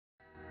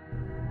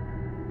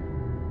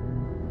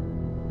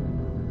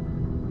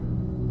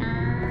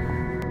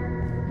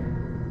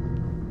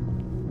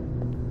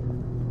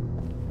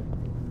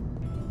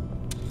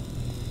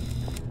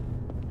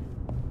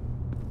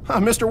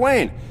Mr.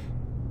 Wayne.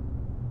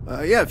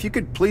 Yeah, if you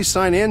could please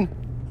sign in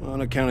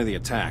on account of the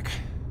attack.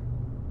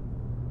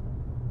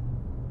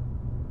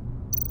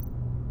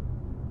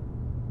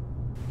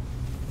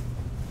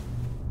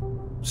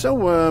 So,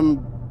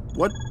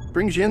 what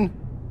brings you in?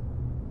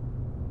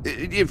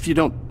 If you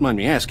don't mind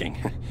me asking.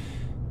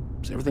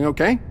 Is everything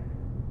okay?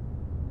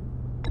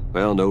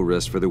 Well, no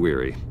rest for the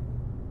weary.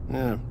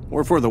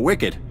 Or for the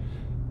wicked.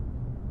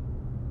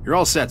 You're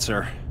all set,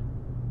 sir.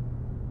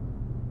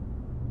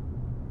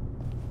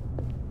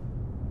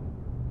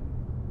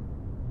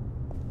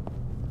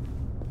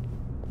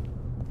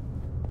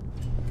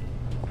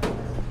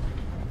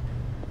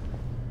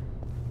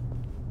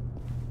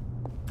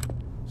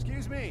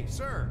 Excuse me,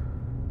 sir.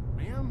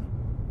 Ma'am?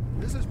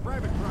 This is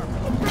private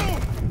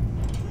property.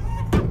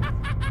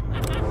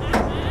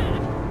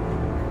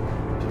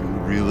 You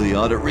really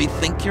ought to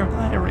rethink your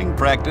hiring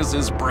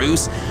practices,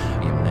 Bruce.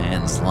 Your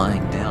man's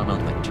lying down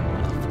on the job.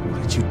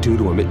 What did you do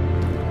to him?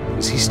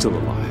 Is he still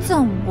alive?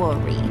 Don't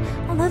worry.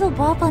 A little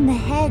bump on the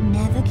head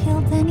never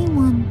killed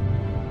anyone.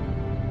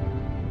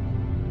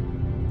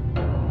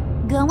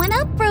 Going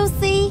up,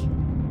 Brucey!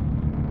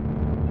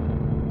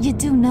 You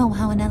do know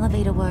how an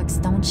elevator works,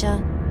 don't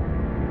you?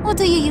 Or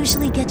do you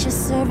usually get your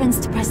servants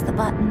to press the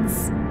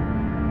buttons?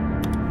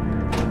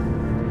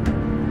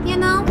 You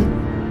know,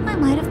 I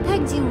might have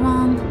pegged you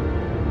wrong.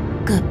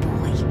 Good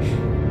boy.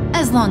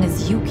 As long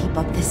as you keep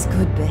up this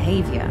good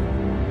behavior.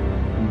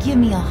 Give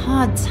me a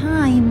hard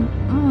time,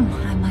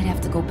 I might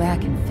have to go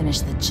back and finish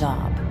the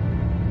job.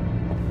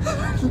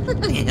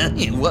 Yeah,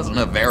 he wasn't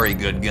a very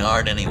good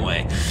guard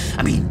anyway.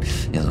 I mean,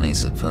 isn't he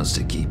supposed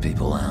to keep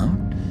people out?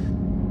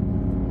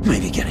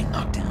 Maybe getting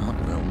knocked out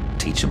will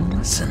teach him a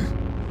lesson.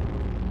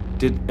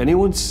 Did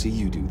anyone see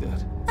you do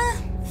that?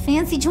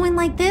 Fancy joint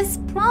like this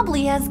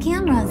probably has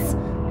cameras.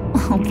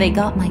 Hope they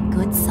got my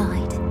good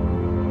side.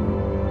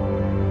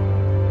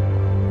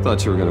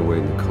 Thought you were gonna wait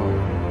in the car.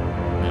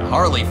 Now,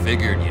 Harley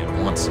figured you'd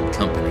want some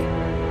company.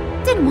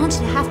 Didn't want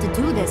you to have to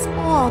do this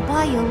all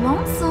by your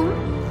lonesome.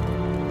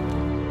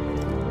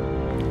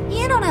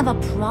 You don't have a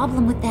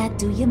problem with that,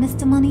 do you,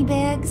 Mr.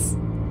 Moneybags?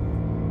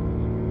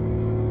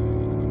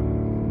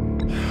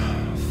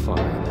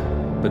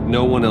 Fine. But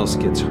no one else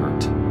gets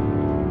hurt.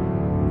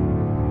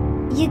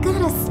 You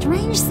got a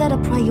strange set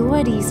of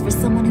priorities for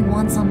someone who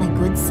wants on my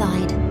good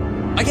side.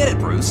 I get it,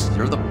 Bruce.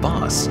 You're the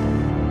boss.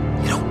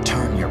 You don't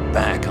turn your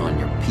back on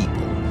your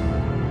people,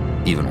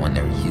 even when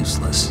they're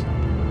useless.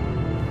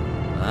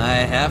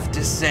 I have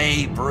to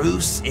say,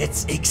 Bruce,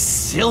 it's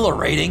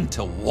exhilarating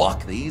to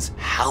walk these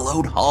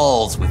hallowed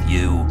halls with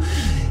you.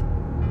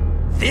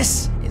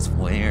 This is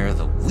where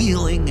the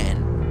wheeling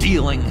and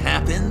dealing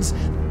happens,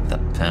 the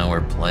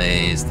power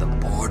plays, the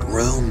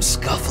boardroom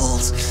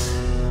scuffles.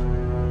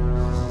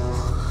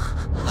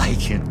 I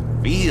can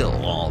feel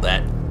all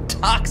that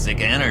toxic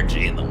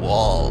energy in the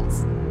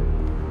walls.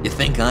 You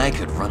think I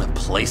could run a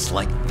place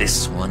like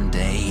this one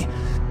day?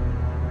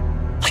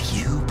 Like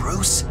you,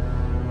 Bruce?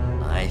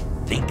 I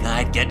think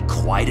I'd get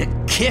quite a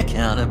kick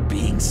out of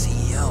being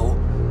CEO.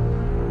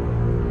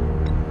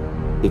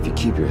 If you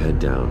keep your head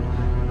down,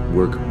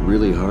 work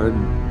really hard,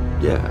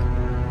 yeah,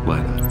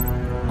 why not?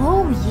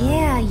 Oh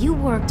yeah, you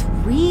worked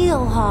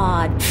real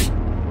hard.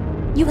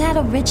 You had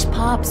a rich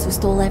pops who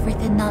stole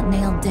everything not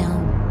nailed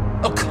down.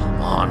 Oh,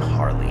 come on,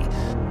 Harley.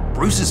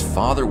 Bruce's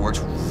father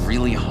worked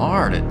really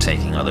hard at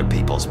taking other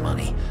people's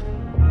money.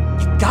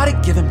 You gotta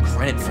give him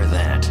credit for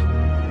that.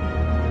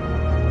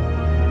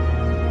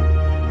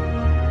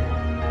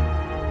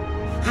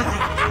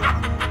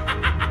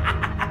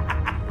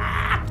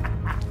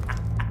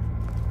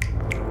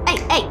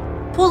 Hey,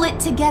 pull it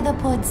together,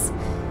 Puds.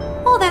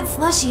 All that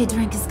slushy you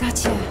drink has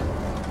got you.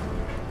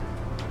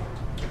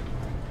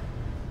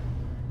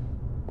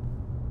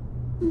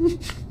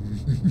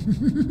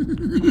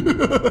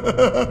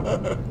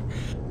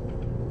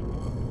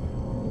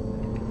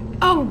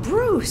 Oh,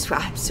 Bruce, well,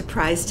 I'm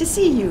surprised to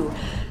see you.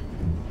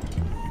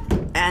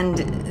 And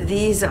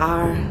these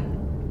are...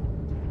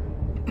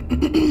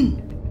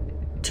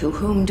 To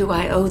whom do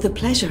I owe the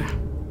pleasure?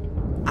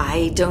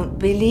 I don't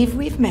believe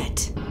we've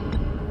met.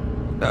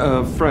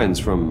 Friends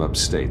from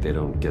upstate. They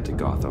don't get to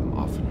Gotham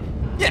often.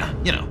 Yeah,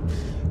 you know,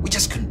 we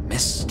just couldn't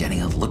miss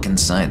getting a look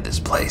inside this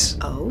place.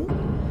 Oh?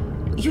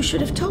 You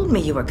should have told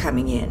me you were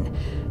coming in.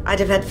 I'd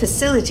have had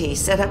facilities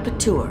set up a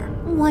tour.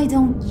 Why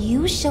don't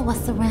you show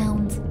us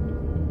around?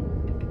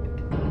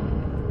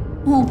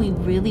 All we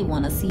really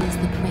want to see is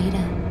the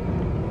crater.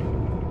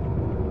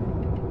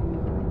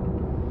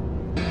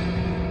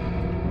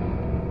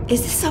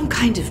 Is this some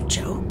kind of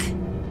joke?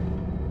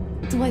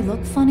 Do I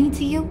look funny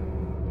to you?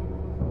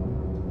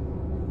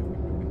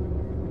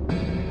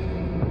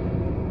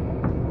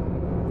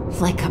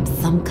 Like I'm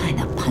some kind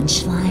of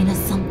punchline or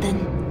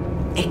something?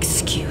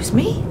 Excuse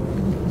me?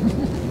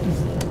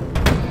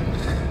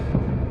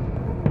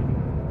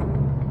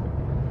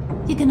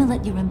 You gonna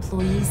let your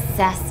employees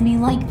sass me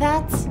like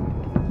that?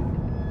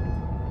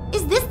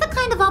 Is this the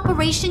kind of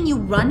operation you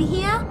run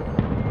here?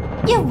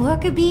 Your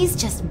worker bees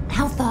just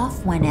mouth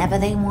off whenever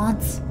they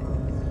want.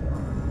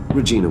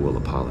 Regina will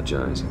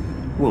apologize.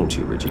 Won't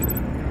you, Regina?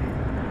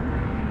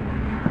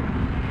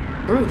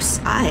 Bruce,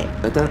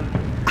 That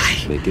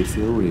make it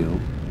feel real.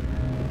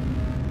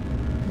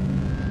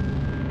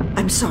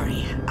 I'm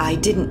sorry. I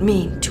didn't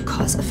mean to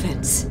cause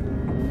offense.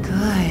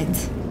 Good.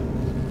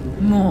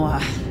 More.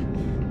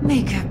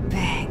 Make her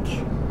beg.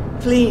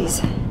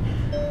 Please.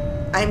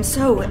 I'm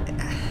so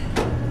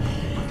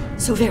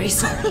very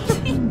sorry.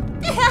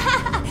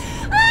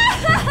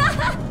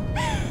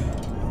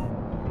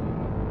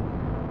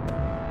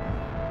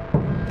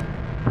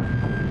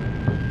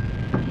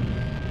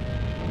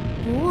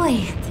 Boy,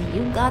 do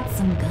you got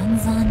some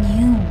guns on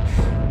you.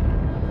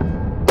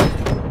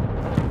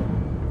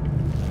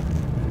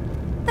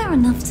 They're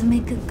enough to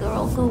make a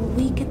girl go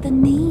weak at the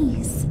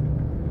knees.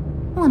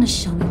 Wanna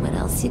show me what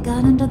else you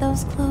got under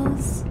those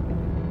clothes?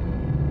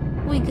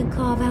 We could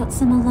carve out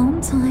some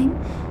alone time.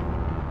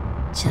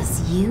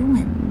 Just you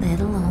and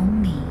little old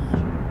me.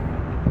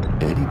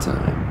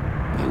 Anytime,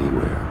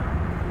 anywhere.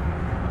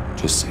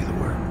 Just say the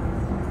word.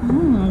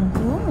 Oh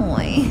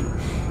boy.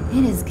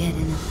 It is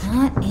getting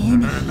hot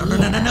in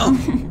here. No.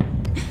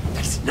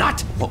 That's not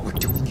what we're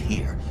doing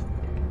here.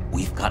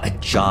 We've got a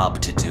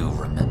job to do,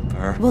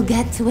 remember? We'll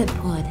get to it,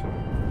 Pud.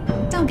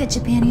 Don't get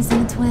your panties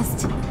in a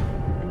twist.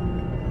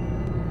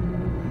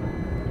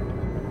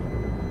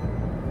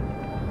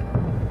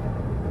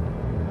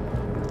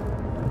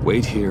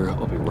 Wait here,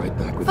 I'll be right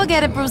back with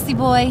Forget it, Brucey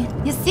boy.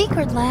 Your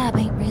secret lab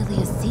ain't really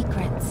a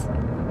secret.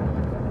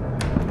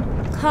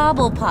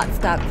 Cobblepot's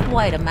got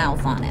quite a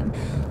mouth on him.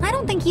 I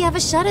don't think he ever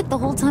shut it the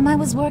whole time I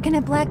was working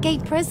at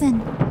Blackgate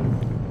Prison.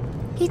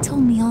 He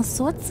told me all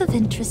sorts of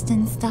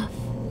interesting stuff.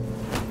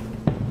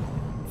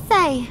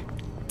 Say,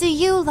 do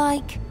you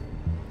like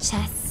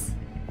chess?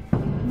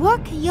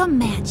 Work your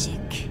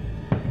magic.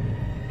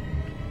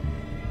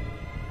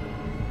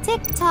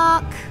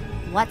 Tick-tock.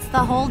 What's the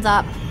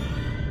holdup?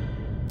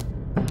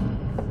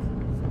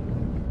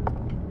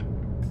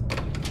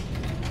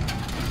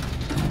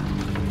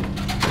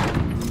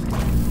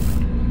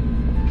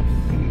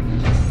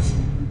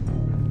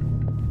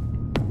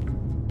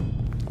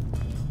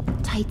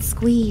 Tight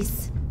squeeze.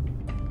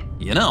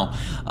 You know,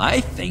 I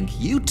think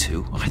you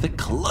two are the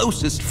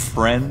closest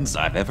friends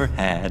I've ever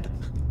had.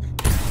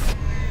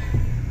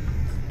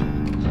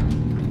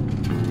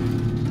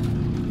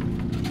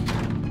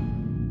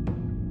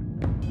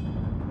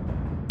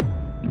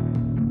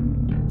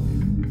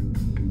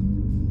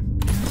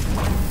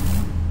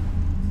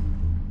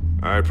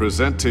 I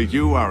present to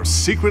you our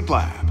secret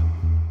lab.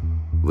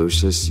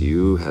 Lucius,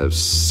 you have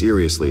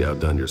seriously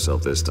outdone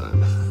yourself this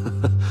time.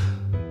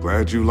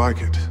 Glad you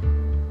like it.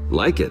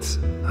 Like it?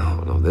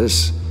 Oh, no,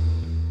 this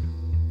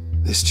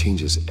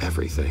changes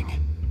everything.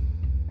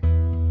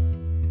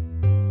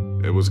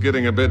 It was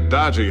getting a bit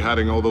dodgy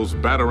hiding all those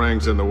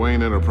batarangs in the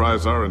Wayne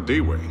Enterprise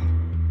R&D wing.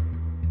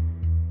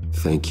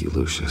 Thank you,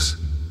 Lucius.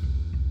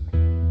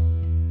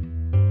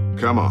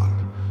 Come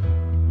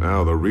on.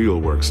 Now the real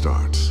work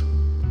starts.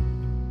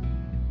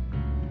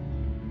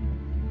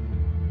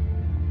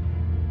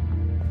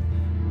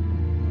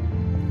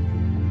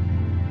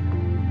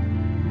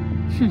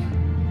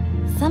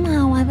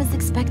 Somehow I was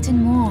expecting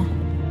more.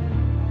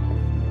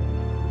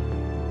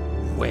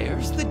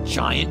 Where's the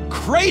giant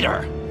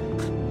crater?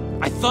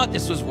 I thought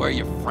this was where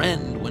your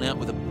friend went out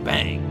with a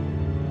bang.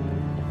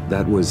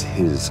 That was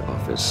his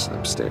office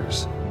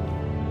upstairs.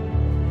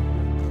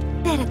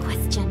 Better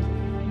question.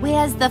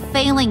 Where's the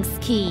phalanx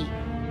key?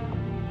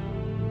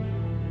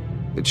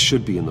 It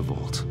should be in the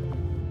vault.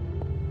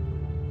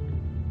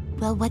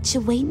 Well, what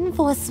you waiting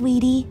for,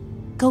 sweetie?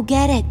 Go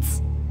get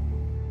it.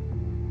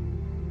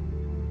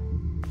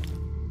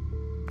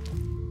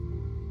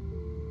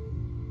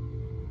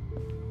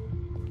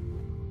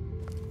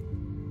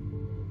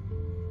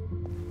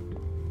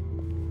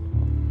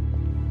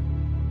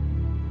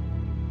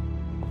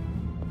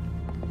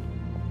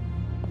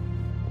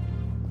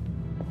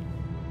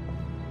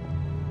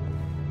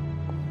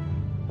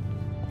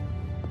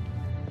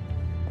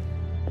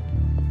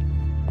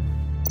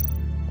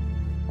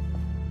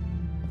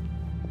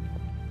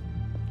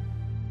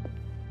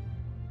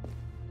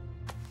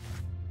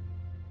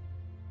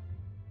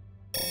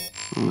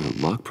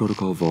 Lock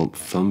protocol vault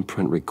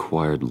thumbprint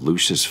required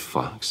Lucius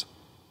Fox.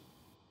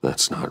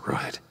 That's not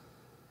right.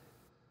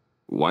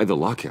 Why the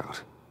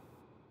lockout?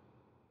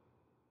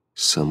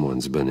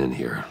 Someone's been in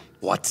here.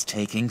 What's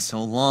taking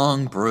so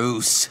long,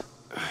 Bruce?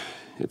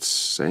 It's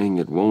saying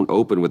it won't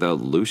open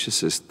without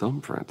Lucius's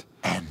thumbprint.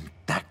 And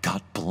that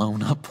got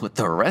blown up with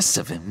the rest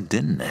of him,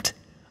 didn't it?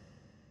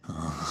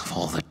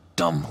 All the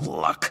dumb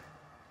luck.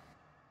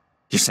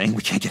 You're saying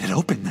we can't get it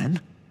open, then?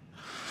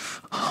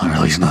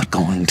 Harley's not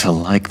going to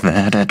like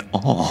that at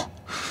all.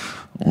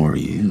 Or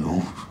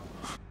you.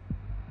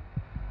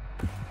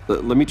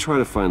 Let me try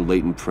to find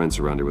latent prints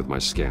around here with my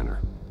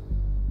scanner.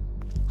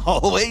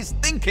 Always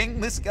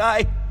thinking, this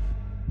guy.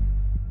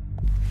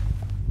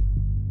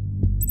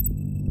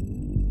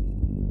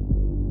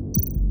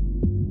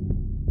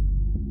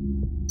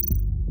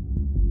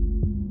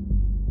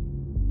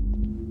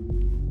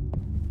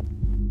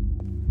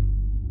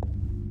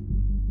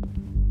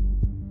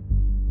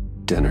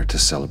 Dinner to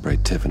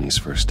celebrate Tiffany's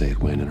first day at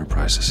Wayne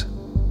Enterprises.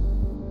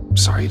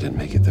 Sorry you didn't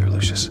make it there,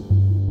 Lucius.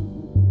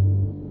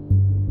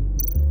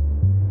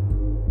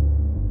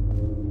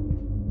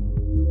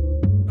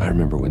 I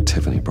remember when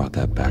Tiffany brought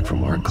that back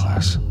from art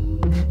class.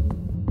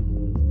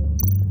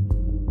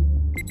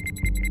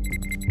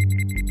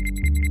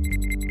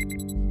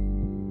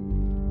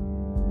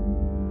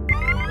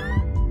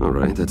 All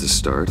right, that's a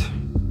start.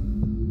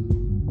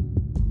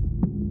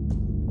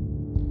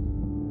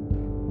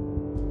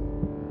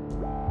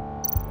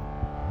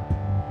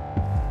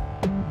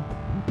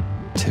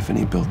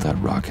 Tiffany built that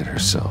rocket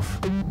herself.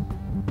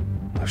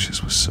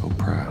 Lucius was so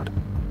proud.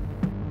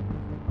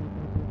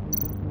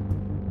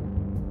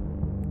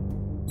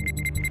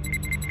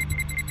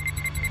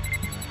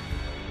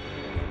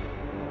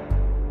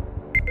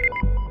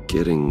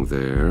 Getting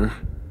there.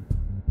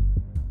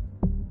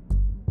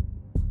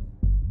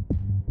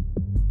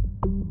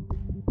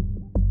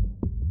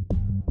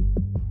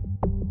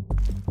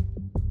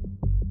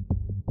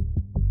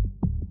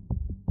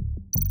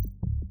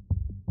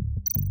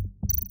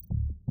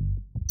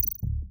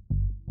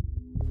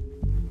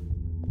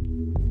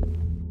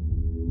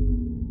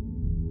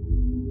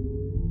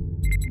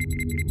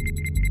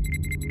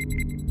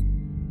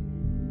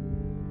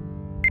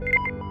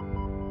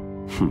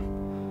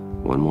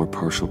 One more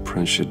partial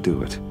print should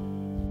do it.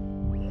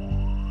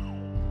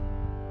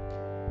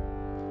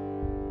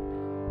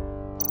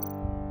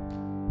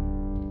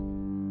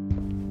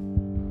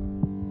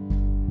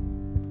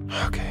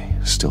 Okay,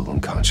 still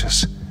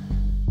unconscious.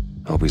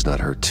 Hope he's not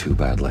hurt too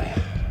badly.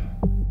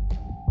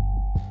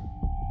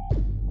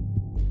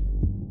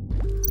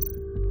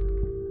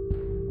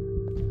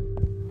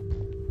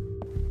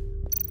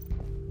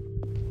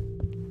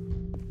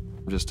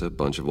 Just a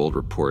bunch of old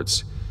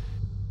reports.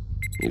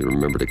 Need to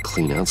remember to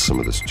clean out some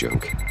of this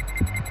junk.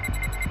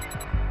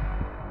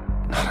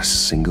 Not a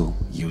single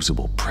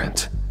usable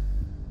print.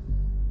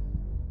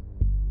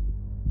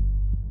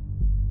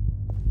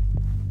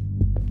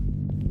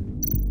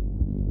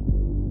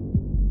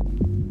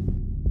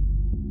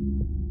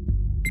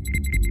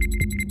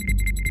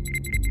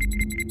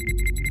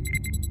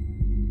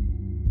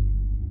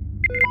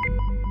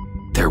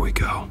 There we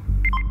go.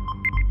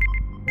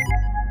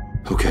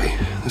 Okay,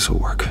 this'll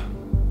work.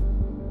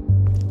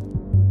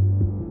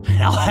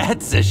 Now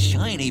that's a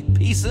shiny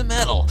piece of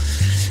metal.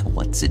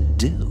 What's it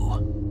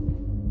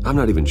do? I'm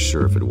not even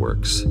sure if it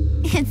works.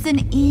 It's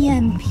an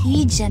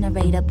EMP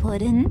generator,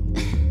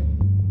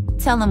 Puddin'.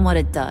 Tell him what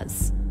it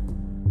does.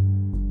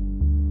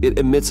 It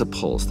emits a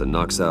pulse that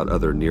knocks out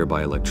other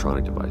nearby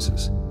electronic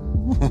devices.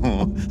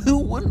 Who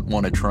wouldn't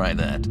want to try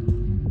that?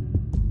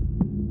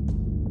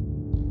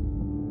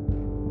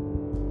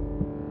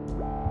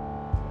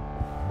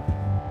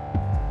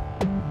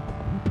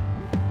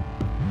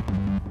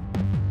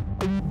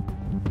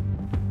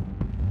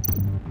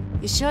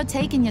 You're sure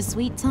taking your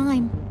sweet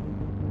time.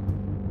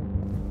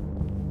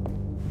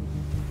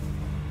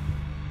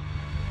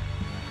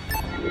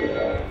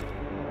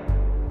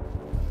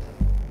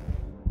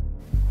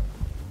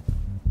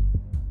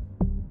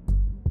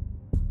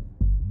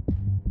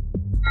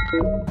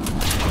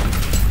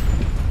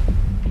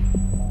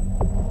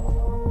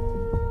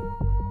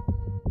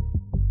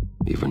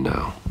 Even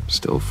now,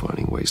 still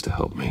finding ways to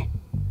help me.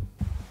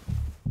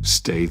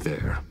 Stay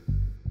there.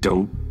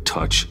 Don't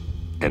touch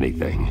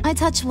anything. I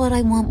touch what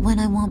I want when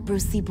I want,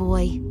 Brucey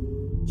boy.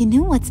 You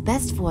knew what's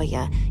best for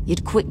you.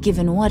 You'd quit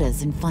giving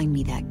orders and find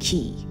me that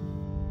key.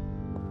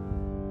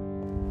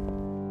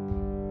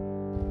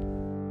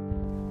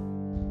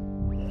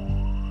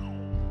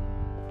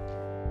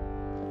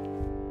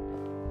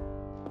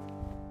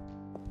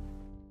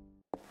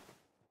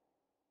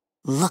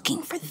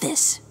 Looking for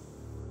this.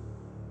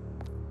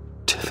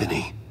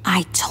 Tiffany.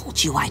 I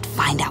told you I'd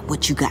find out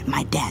what you got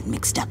my dad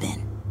mixed up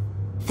in.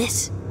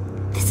 This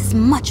is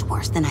much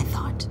worse than I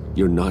thought.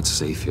 You're not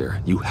safe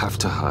here. You have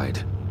to hide.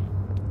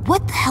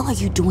 What the hell are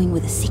you doing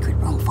with a secret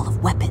room full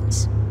of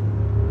weapons?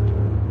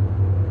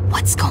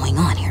 What's going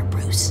on here,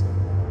 Bruce?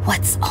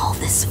 What's all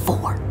this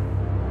for?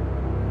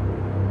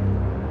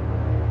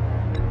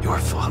 Your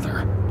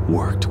father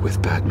worked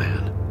with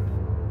Batman.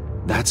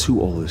 That's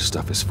who all this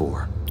stuff is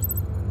for.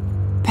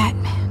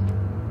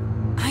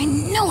 Batman. I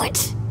knew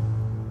it!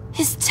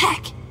 His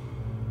tech.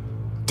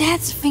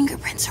 Dad's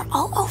fingerprints are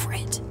all over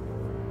it.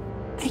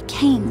 I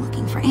came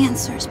looking for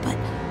answers, but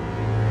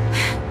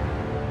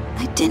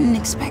I didn't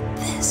expect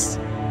this.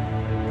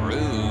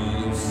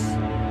 Bruce.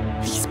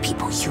 These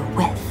people you're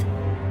with.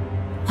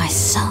 I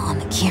saw on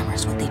the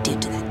cameras what they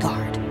did to that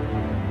guard.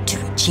 To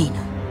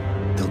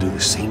Regina. They'll do the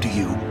same to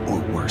you, or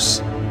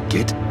worse.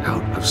 Get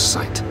out of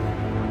sight.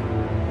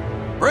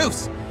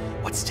 Bruce,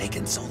 what's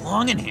taking so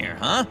long in here,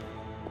 huh?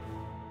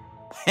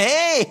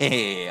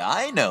 Hey,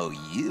 I know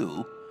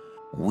you.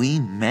 We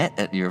met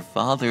at your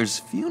father's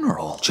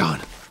funeral. John.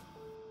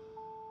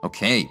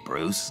 Okay,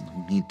 Bruce,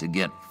 no need to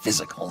get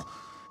physical.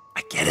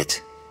 I get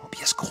it. We'll be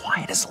as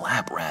quiet as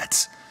lab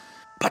rats.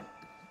 But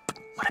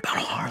what about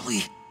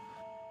Harley?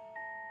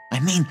 I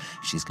mean,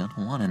 she's gonna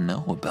want to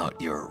know about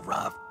your,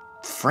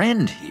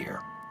 friend here.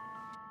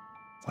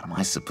 What am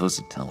I supposed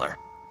to tell her?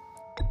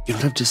 You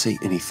don't have to say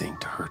anything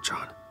to her,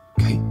 John,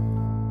 okay?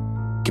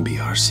 can be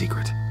our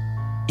secret.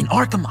 In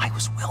Arkham, I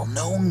was well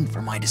known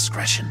for my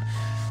discretion.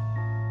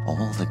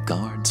 All the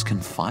guards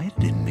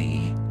confided in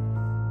me.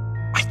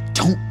 I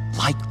don't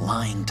like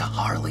lying to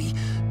Harley,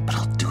 but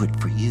I'll do it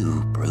for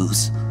you,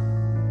 Bruce.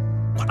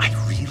 What I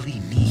really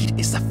need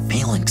is the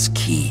Phalanx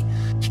key.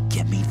 You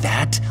give me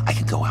that, I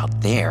can go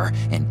out there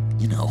and,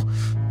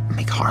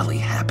 make Harley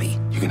happy.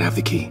 You can have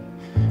the key.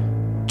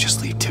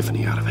 Just leave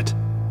Tiffany out of it,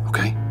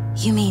 okay?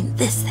 You mean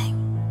this thing?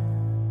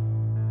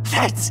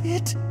 That's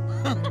it?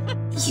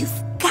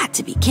 You've got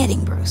to be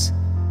kidding, Bruce.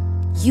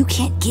 You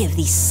can't give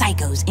these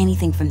psychos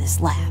anything from this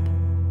lab.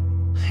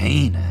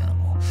 Hey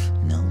now,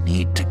 no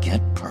need to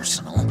get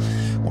personal.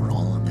 We're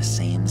all on the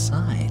same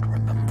side,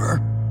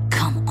 remember?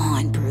 Come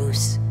on,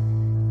 Bruce.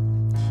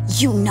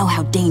 You know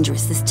how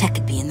dangerous this tech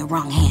could be in the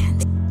wrong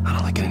hands. I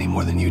don't like it any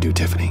more than you do,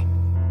 Tiffany.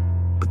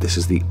 But this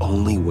is the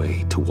only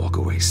way to walk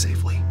away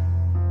safely.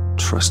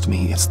 Trust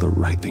me, it's the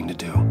right thing to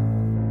do.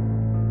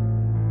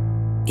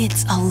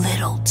 It's a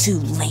little too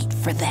late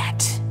for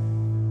that.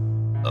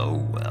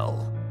 Oh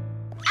well.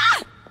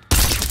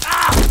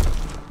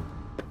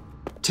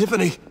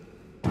 Tiffany!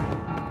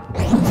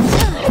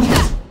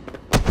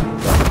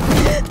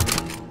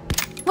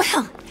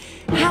 Well,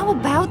 how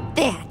about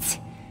that?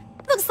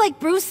 Looks like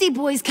Brucey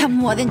Boy's got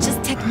more than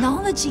just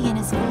technology in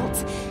his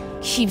vault.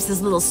 Keeps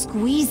his little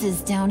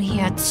squeezes down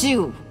here,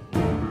 too.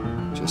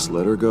 Just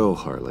let her go,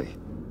 Harley.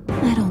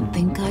 I don't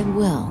think I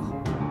will.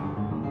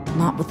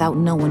 Not without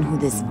knowing who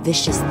this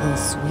vicious little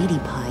sweetie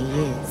pie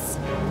is.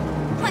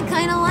 I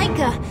kinda like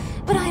her,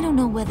 but I don't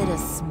know whether to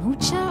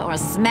smooch her or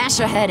smash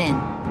her head in.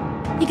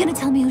 You gonna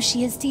tell me who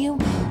she is to you?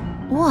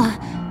 Or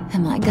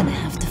am I gonna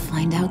have to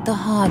find out the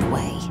hard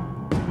way?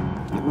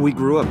 We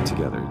grew up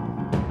together.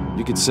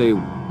 You could say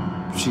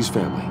she's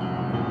family.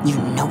 You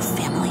know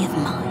family of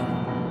mine.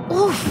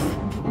 Oof,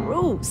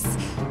 Bruce.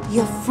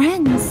 Your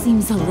friend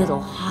seems a little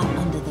hot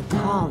under the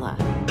collar.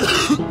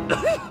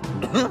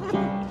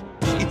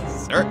 She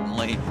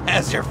certainly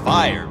has your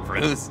fire,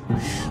 Bruce.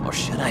 Or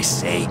should I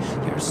say,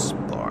 your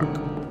spark.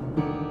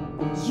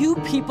 You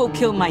people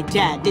killed my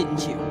dad,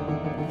 didn't you?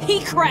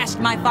 He crashed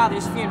my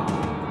father's funeral.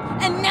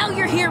 And now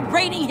you're here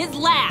raiding his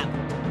lab.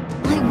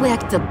 I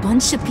whacked a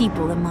bunch of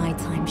people in my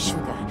time,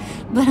 Sugar,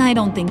 but I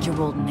don't think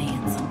your old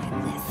man's on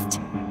my list.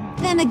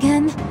 Then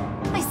again,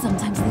 I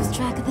sometimes lose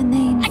track of the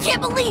names. I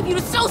can't believe you'd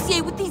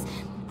associate with these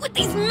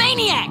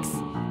maniacs!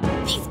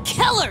 These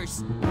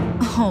killers!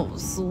 Oh,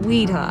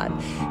 sweetheart.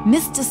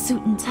 Mr.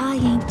 Suit and Tie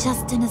ain't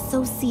just an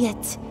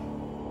associate.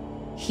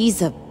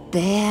 He's a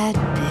bad,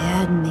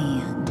 bad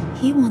man.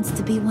 He wants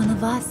to be one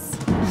of us.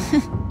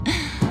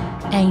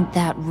 Ain't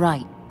that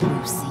right,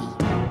 Brucey?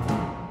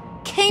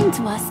 Came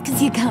to us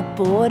because you got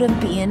bored of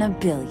being a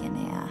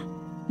billionaire.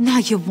 Now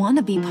you want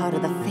to be part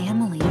of the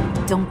family,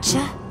 don't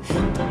ya?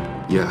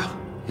 Yeah,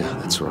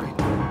 that's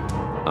right.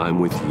 I'm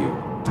with you.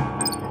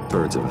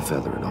 Birds of a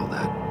feather and all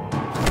that.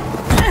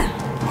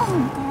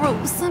 Oh,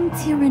 Bruce, I'm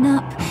tearing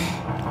up.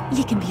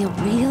 You can be a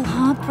real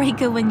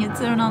heartbreaker when you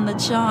turn on the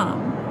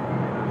charm.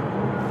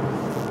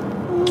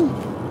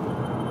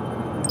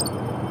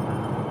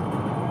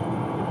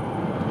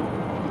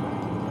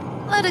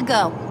 Let her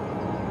go.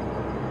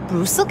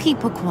 Bruce will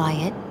keep her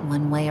quiet,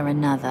 one way or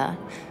another,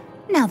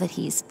 now that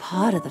he's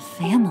part of the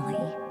family.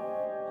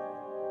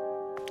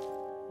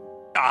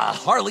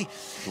 Harley,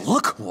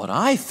 look what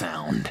I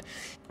found.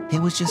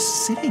 It was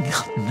just sitting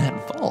out in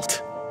that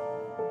vault.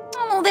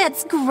 Oh,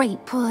 that's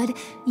great, Pud.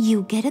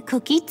 You get a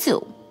cookie,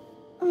 too.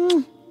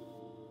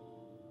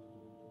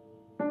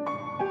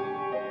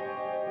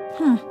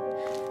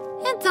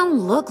 It don't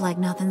look like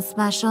nothing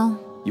special.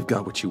 You've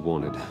got what you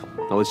wanted.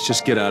 Now let's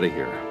just get out of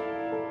here.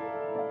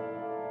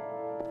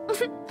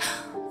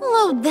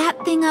 Load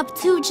that thing up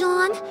too,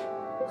 John.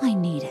 I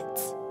need it.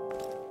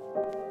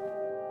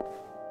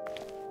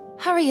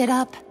 Hurry it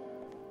up.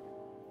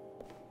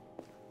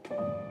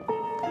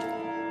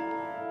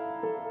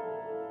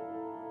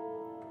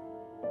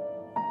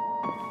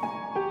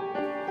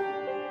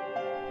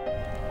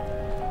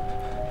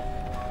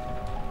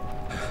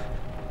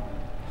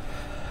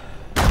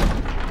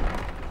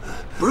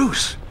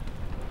 Bruce!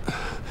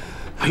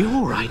 Are you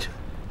all right?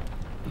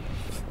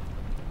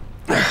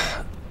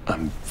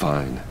 I'm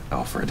fine,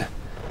 Alfred.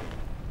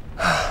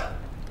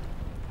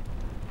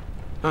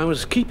 I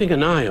was keeping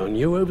an eye on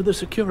you over the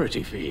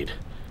security feed.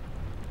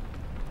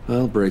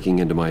 Well, breaking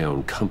into my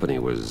own company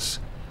was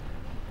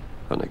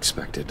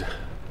unexpected.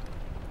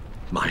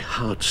 My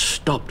heart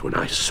stopped when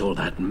I saw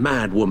that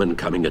mad woman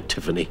coming at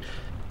Tiffany.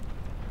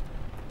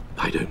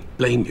 I don't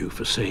blame you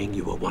for saying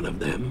you were one of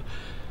them.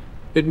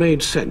 It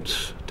made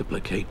sense to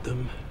placate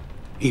them,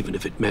 even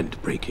if it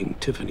meant breaking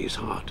Tiffany's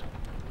heart.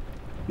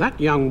 That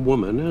young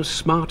woman is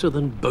smarter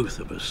than both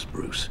of us,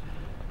 Bruce.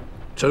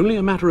 It's only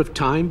a matter of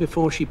time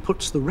before she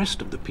puts the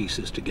rest of the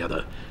pieces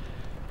together.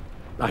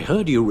 I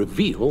heard you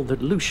reveal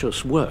that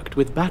Lucius worked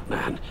with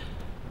Batman.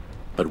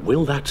 But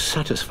will that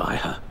satisfy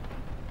her?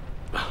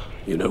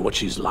 You know what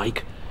she's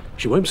like.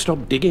 She won't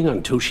stop digging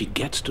until she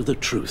gets to the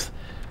truth.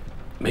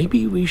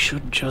 Maybe we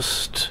should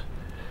just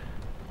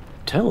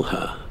tell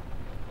her.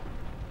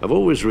 I've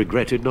always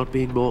regretted not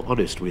being more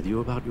honest with you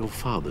about your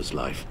father's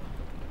life.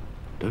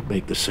 Don't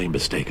make the same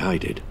mistake I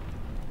did.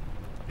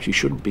 She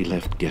shouldn't be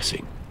left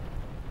guessing.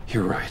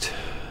 You're right.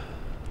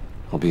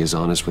 I'll be as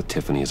honest with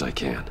Tiffany as I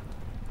can.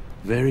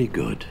 Very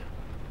good.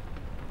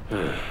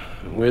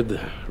 With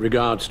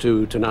regards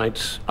to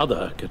tonight's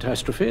other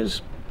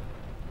catastrophes,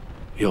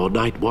 your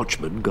night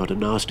watchman got a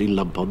nasty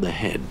lump on the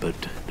head,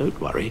 but don't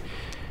worry,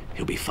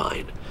 he'll be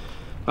fine.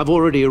 I've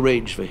already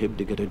arranged for him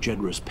to get a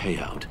generous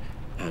payout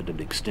and an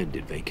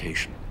extended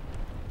vacation.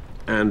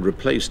 And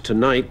replaced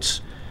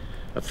tonight's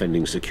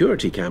offending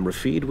security camera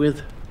feed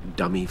with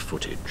dummy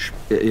footage.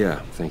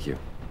 Yeah, thank you.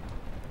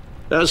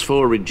 As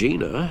for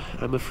Regina,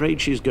 I'm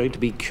afraid she's going to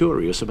be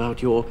curious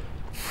about your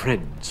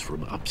friends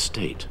from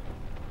upstate.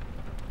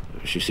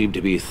 She seemed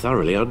to be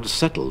thoroughly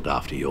unsettled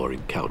after your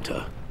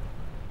encounter.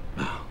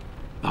 Well,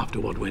 after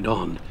what went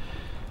on,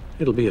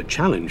 it'll be a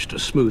challenge to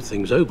smooth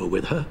things over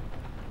with her.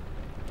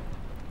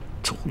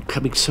 It's all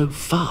coming so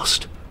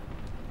fast.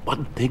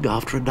 One thing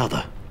after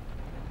another.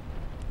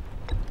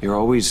 You're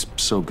always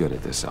so good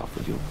at this,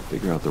 Alfred. You'll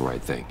figure out the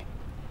right thing.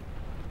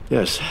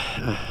 Yes,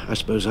 I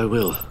suppose I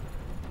will.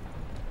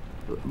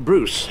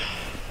 Bruce,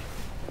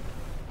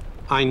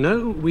 I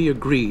know we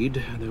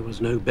agreed there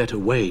was no better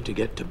way to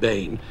get to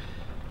Bane.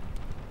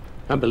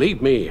 And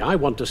believe me, I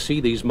want to see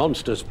these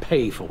monsters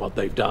pay for what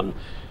they've done.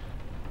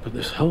 But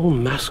this whole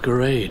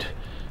masquerade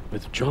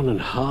with John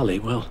and Harley,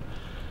 well,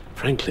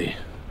 frankly,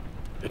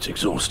 it's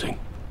exhausting.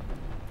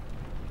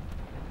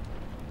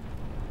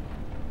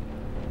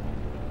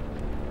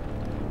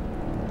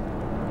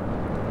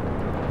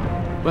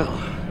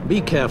 Well,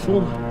 be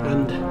careful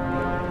and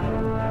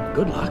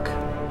good luck.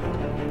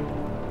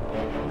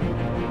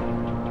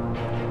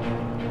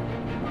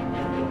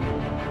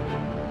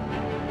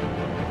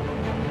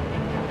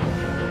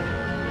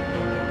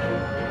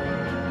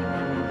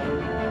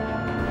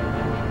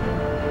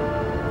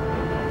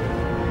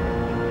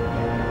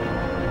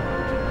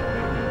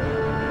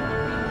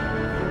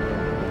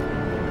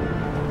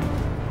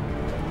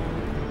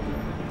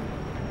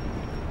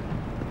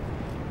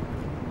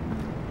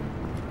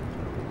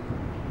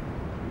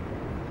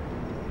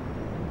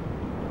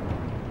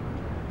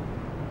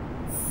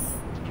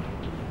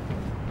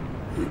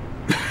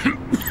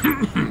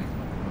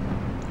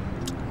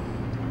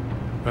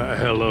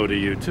 Hello to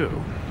you, too.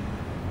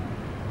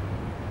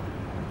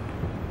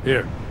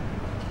 Here.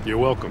 You're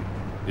welcome.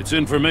 It's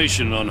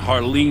information on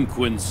Harleen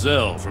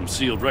Quinzel from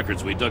sealed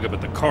records we dug up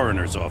at the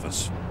coroner's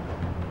office.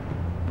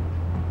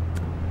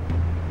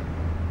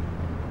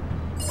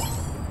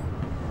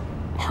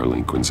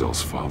 Harleen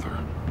Quinzel's father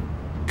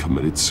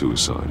committed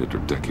suicide after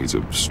decades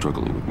of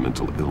struggling with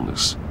mental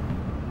illness.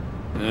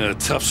 Yeah,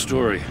 tough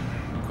story.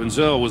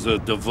 Quinzel was a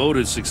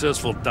devoted,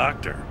 successful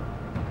doctor.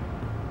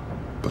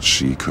 But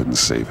she couldn't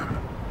save him.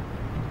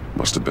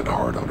 Must have been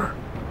hard on her.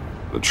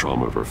 The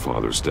trauma of her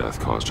father's death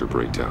caused her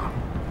breakdown.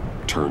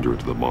 Turned her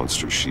into the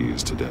monster she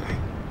is today.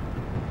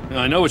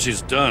 I know what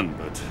she's done,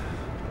 but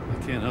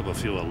I can't help but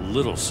feel a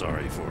little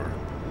sorry for her.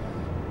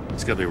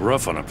 It's gotta be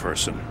rough on a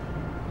person,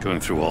 going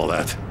through all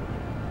that.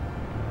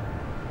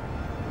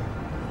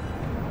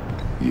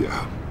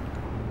 Yeah.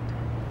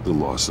 The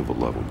loss of a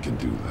loved one can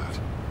do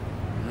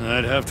that.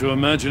 I'd have to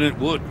imagine it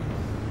would.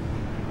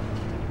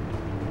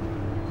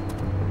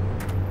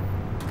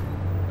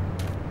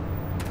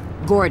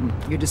 Gordon,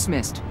 you're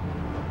dismissed.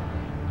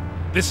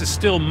 This is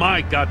still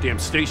my goddamn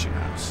station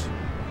house.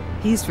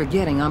 He's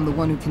forgetting I'm the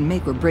one who can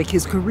make or break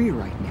his career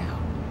right now.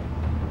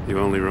 You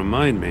only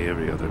remind me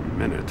every other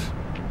minute.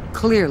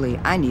 Clearly,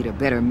 I need a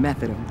better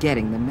method of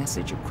getting the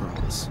message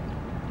across.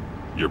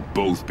 You're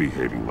both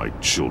behaving like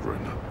children.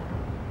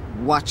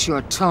 Watch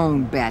your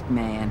tone,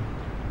 Batman.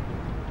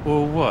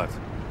 Well, what?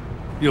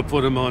 You'll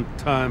put him on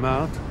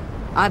timeout?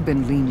 I've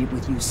been lenient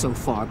with you so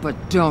far,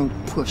 but don't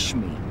push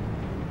me.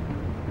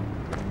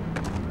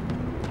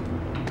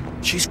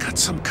 She's got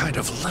some kind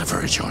of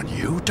leverage on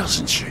you,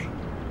 doesn't she?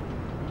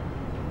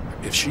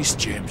 If she's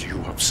jammed you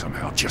up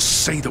somehow,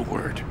 just say the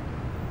word.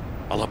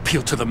 I'll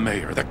appeal to the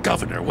mayor, the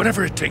governor,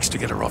 whatever it takes to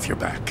get her off your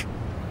back.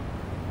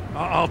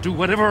 I'll do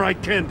whatever I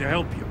can to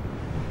help you.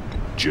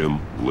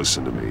 Jim,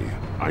 listen to me.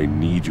 I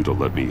need you to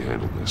let me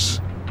handle this.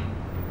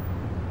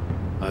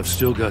 I've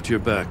still got your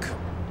back,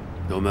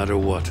 no matter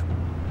what.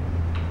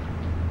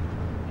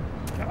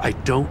 I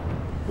don't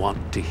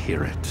want to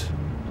hear it.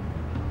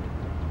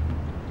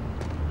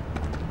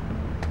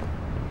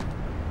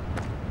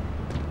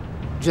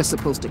 Just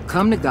supposed to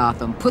come to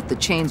Gotham, put the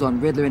chains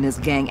on Riddler and his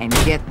gang, and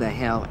get the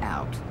hell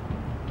out.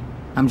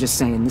 I'm just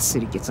saying, this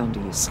city gets under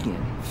your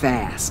skin.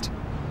 Fast.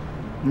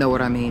 Know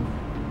what I mean?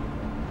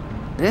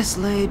 Best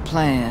laid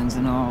plans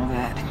and all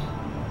that.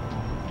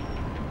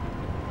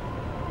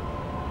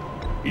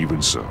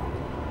 Even so,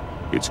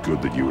 it's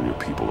good that you and your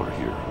people are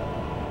here.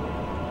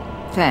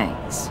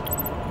 Thanks.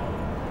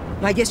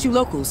 I guess you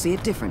locals see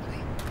it differently.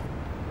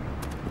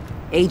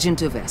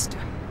 Agent of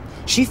Esther.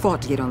 She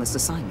fought to get on this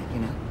assignment, you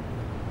know?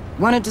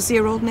 Wanted to see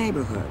her old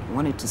neighborhood.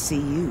 Wanted to see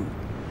you.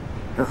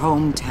 Her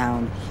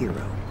hometown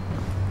hero.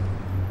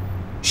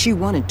 She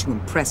wanted to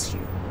impress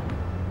you.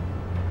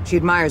 She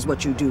admires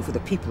what you do for the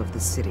people of the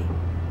city.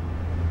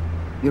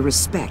 Your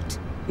respect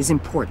is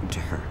important to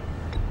her.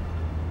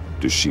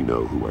 Does she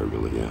know who I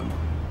really am?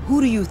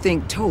 Who do you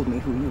think told me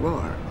who you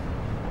are?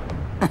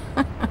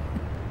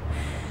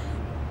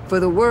 For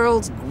the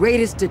world's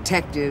greatest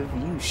detective,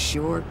 you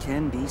sure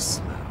can be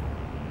slow.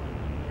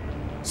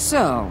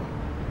 So,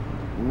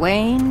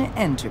 Wayne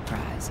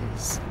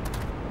Enterprises.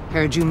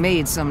 Heard you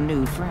made some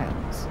new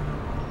friends.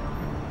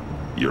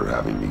 You're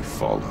having me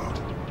followed.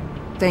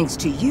 Thanks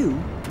to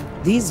you,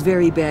 these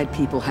very bad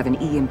people have an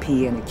EMP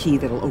and a key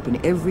that'll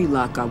open every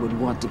lock I would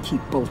want to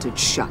keep bolted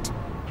shut.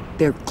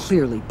 They're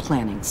clearly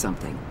planning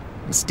something.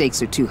 The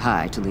stakes are too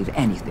high to leave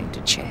anything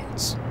to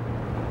chance.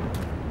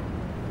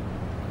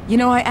 You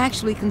know, I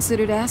actually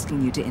considered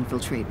asking you to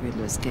infiltrate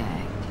Riddler's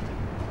gang.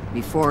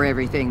 Before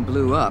everything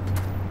blew up,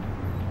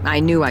 I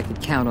knew I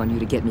could count on you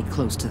to get me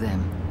close to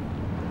them.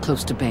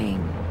 Close to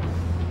Bane.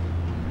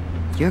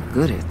 You're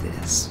good at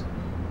this.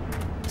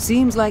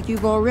 Seems like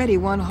you've already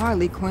won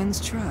Harley Quinn's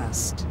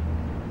trust.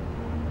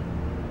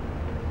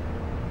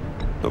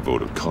 A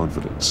vote of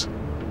confidence.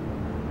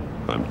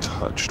 I'm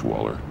touched,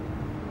 Waller.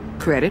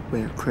 Credit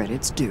where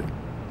credit's due.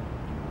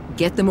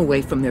 Get them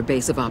away from their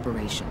base of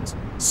operations.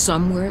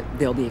 Somewhere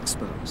they'll be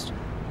exposed.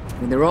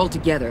 When they're all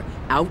together,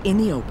 out in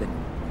the open,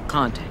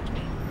 contact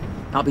me.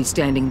 I'll be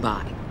standing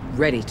by,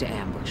 ready to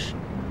ambush.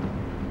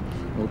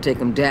 We'll take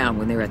them down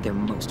when they're at their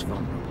most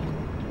vulnerable.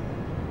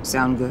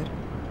 Sound good?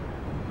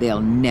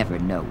 They'll never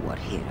know what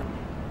hit them.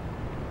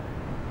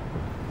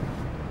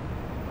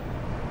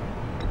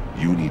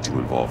 You need to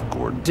involve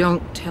Gordon.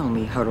 Don't tell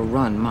me how to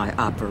run my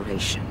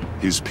operation.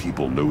 His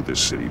people know this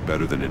city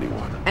better than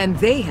anyone. And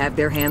they have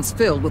their hands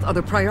filled with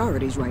other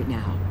priorities right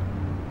now.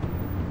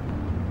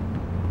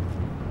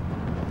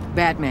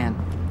 Batman.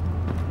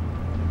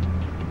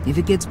 If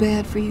it gets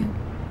bad for you,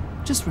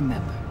 just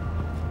remember.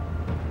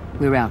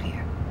 We're out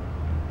here.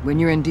 When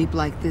you're in deep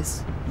like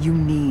this, you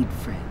need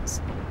friends.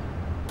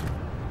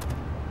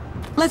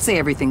 Let's say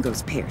everything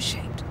goes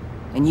pear-shaped,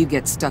 and you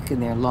get stuck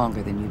in there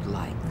longer than you'd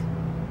like.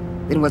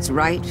 Then what's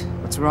right,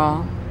 what's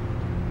wrong,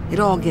 it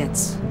all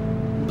gets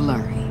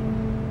blurry.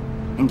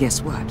 And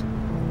guess what?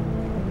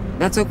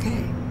 That's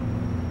okay.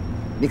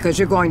 Because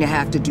you're going to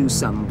have to do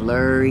some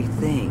blurry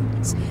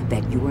things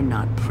that you are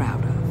not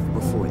proud of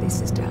before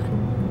this is done.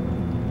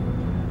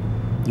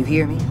 You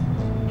hear me?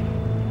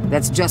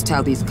 That's just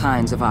how these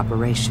kinds of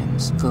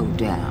operations go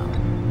down.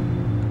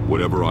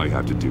 Whatever I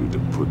have to do to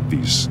put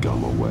these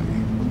scum away,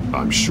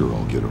 I'm sure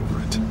I'll get over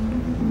it.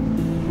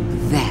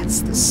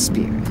 That's the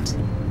spirit.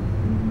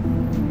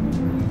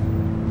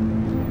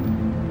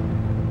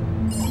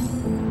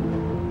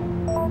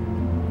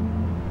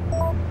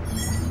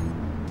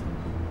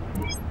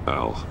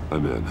 Al,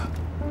 I'm in.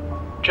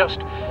 Just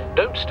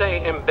don't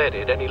stay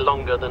embedded any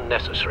longer than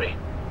necessary.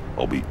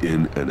 I'll be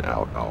in and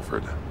out,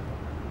 Alfred.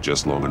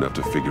 Just long enough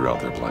to figure out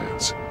their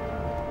plans.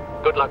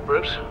 Good luck,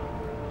 Bruce.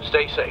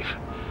 Stay safe.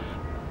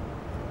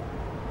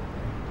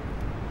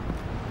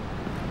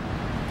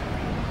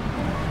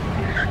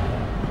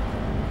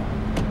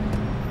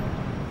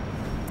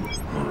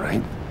 All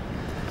right.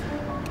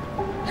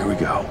 Here we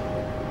go.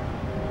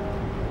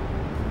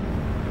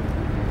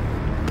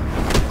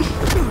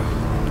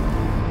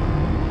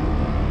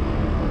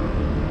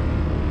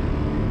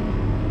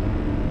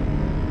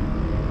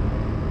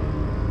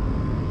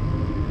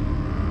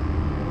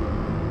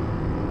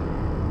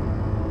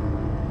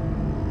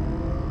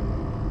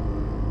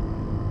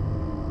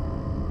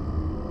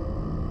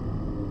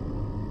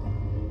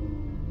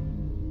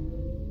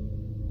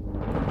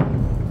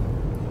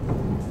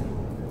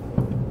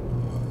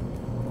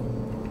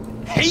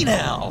 Hey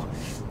now!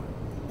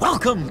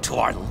 Welcome to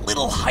our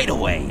little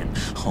hideaway and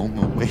home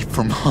away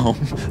from home,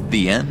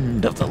 the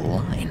end of the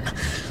line.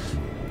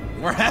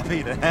 We're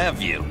happy to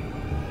have you.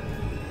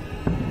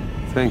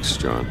 Thanks,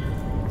 John.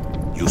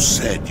 You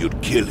said you'd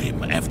kill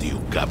him after you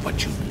got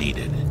what you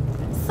needed.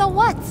 So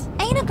what?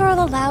 Ain't a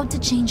girl allowed to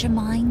change her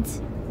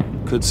mind?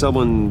 Could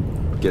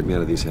someone get me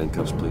out of these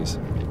handcuffs, please?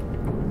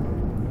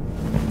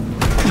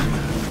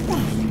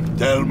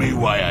 Tell me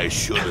why I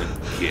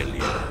shouldn't kill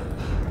you.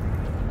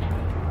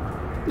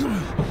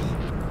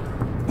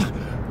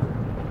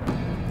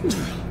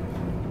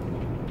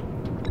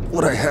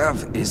 What I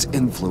have is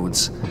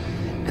influence,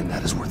 and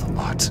that is worth a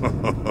lot.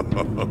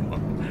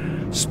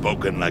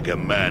 Spoken like a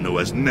man who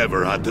has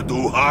never had to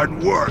do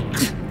hard work.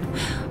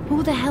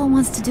 Who the hell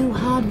wants to do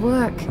hard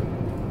work?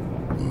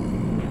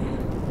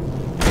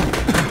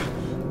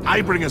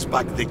 I bring us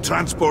back the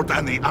transport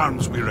and the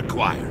arms we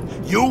require.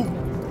 You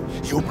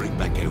bring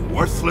back a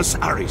worthless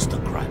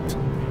aristocrat.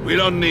 We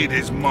don't need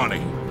his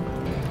money.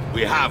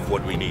 We have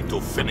what we need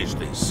to finish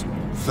this,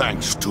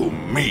 thanks to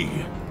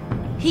me.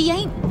 He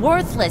ain't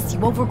worthless,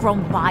 you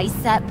overgrown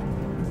bicep.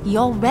 He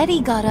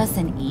already got us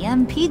an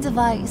EMP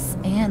device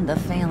and the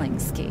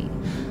phalanx key.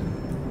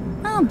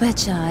 I'll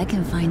betcha I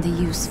can find a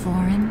use for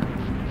him.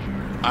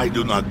 I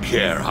do not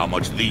care how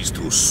much these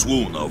two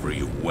swoon over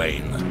you,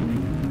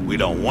 Wayne. We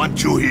don't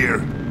want you here,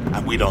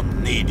 and we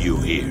don't need you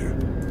here.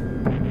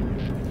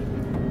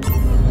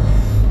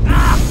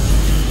 Ah!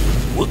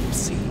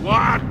 Whoopsie.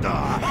 What the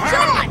hell?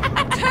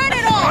 John! Turn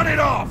it off! Turn it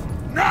off!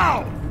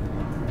 Now!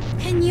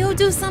 Can you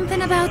do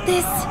something about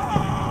this?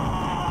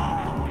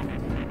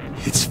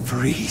 It's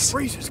Freeze.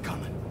 Freeze is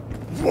coming.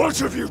 What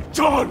have you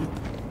done?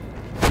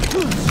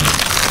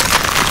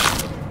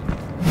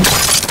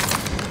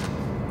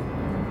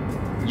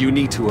 You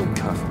need to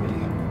uncuff me.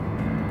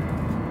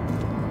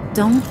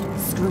 Don't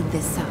screw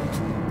this up.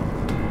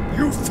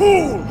 You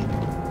fool!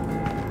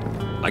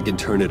 I can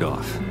turn it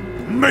off.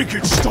 Make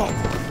it stop,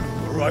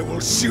 or I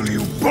will seal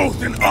you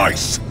both in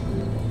ice!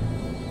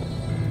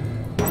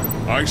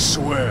 I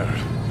swear,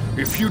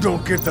 if you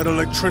don't get that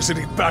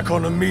electricity back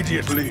on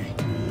immediately,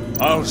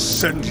 I'll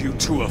send you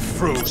to a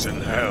frozen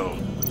hell.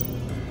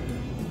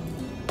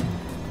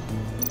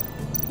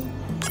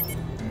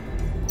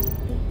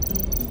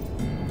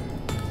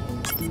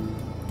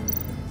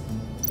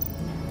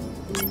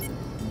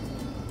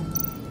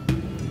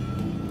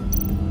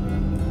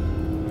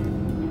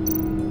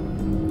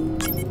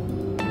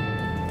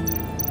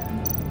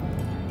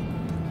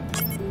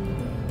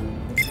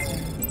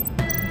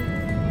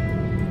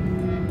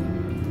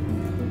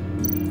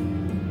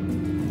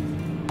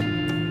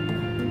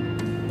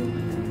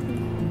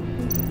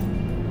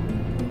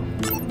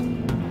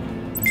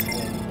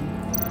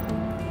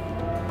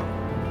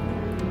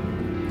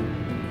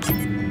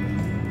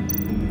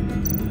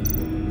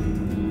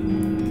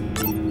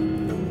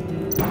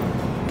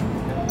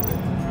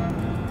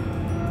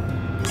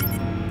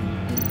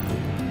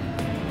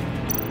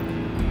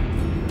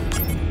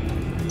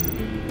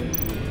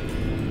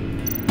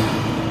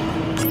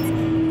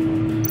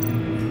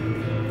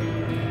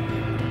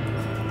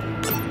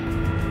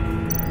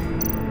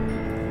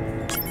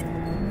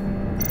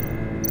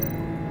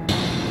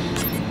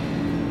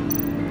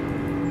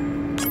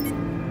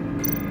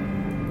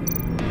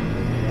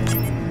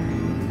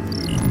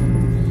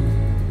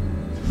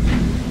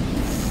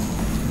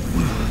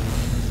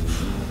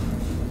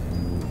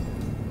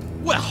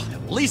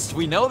 At least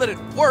we know that it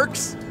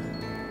works.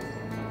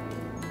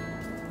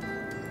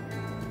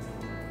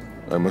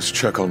 I must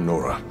check on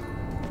Nora.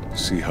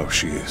 See how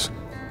she is.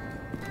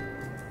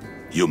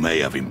 You may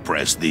have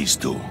impressed these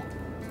two,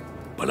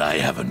 but I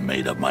haven't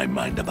made up my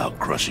mind about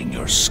crushing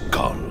your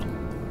skull.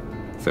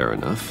 Fair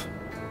enough.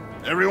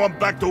 Everyone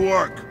back to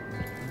work.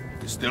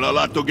 There's still a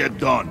lot to get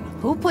done.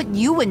 Who put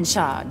you in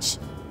charge?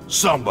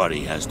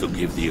 Somebody has to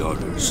give the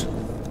orders.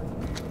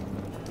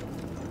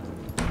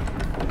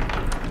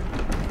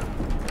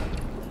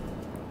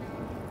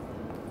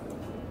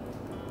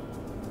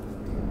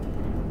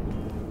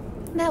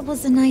 That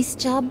was a nice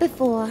job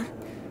before.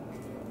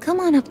 Come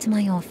on up to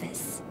my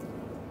office.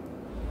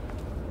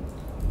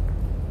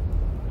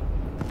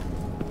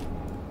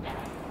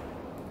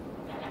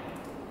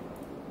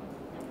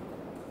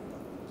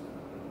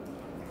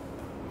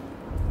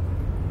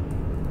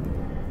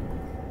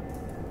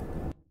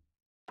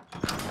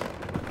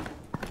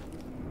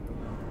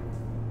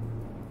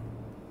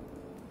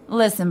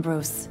 Listen,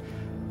 Bruce.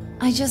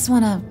 I just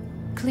want to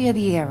clear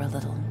the air a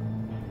little.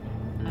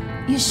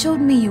 You showed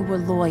me you were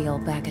loyal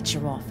back at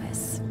your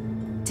office.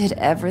 Did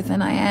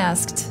everything I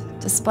asked,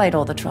 despite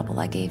all the trouble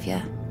I gave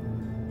you.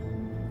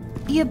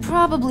 You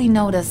probably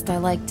noticed I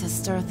like to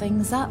stir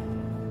things up.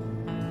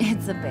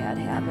 It's a bad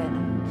habit.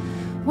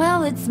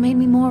 Well, it's made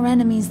me more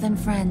enemies than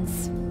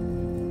friends.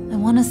 I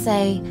want to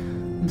say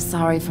I'm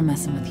sorry for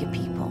messing with your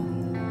people.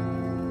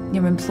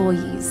 Your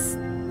employees.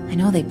 I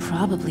know they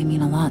probably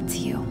mean a lot to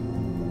you.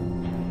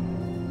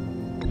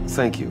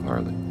 Thank you,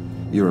 Harley.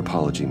 Your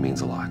apology means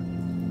a lot.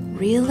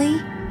 Really?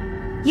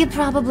 You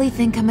probably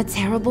think I'm a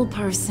terrible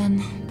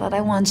person, but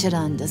I want you to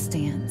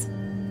understand.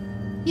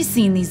 You've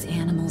seen these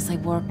animals I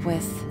work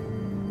with.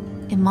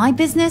 In my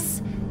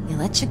business, you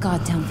let your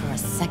guard down for a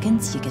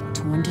second, you get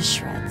torn to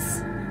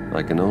shreds.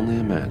 I can only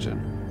imagine.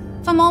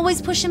 If I'm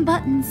always pushing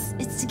buttons,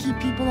 it's to keep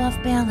people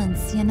off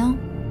balance, you know?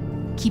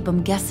 Keep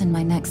them guessing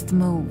my next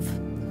move.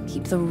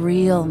 Keep the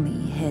real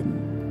me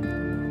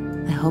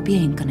hidden. I hope you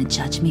ain't gonna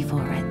judge me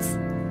for it.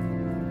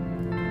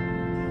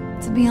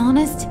 To be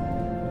honest,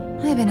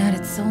 I've been at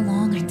it so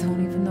long I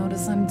don't even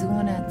notice I'm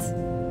doing it.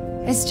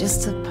 It's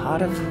just a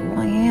part of who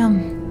I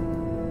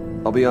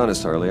am. I'll be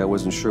honest, Harley, I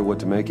wasn't sure what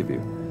to make of you.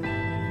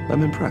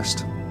 I'm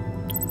impressed.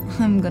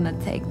 I'm gonna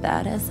take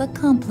that as a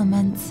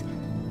compliment,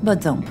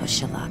 but don't push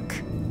your luck.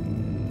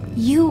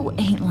 You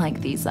ain't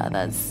like these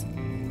others.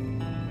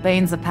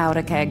 Bane's a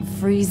powder keg,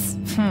 Freeze.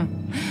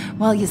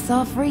 Well, you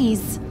saw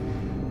Freeze.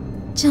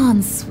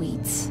 John's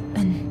sweet,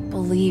 and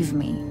believe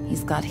me,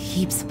 he's got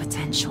heaps of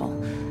potential.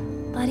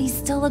 But he's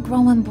still a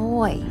growing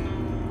boy.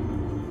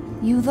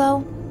 You,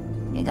 though,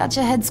 you got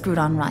your head screwed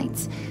on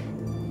right.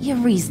 You're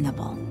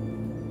reasonable.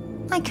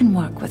 I can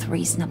work with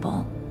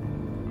reasonable.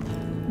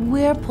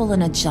 We're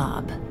pulling a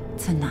job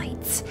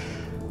tonight.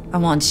 I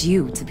want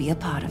you to be a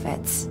part of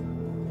it.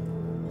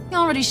 You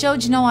already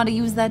showed you know how to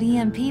use that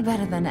EMP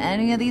better than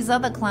any of these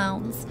other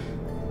clowns.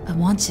 I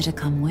want you to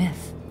come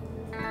with.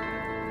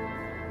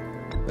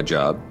 A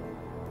job?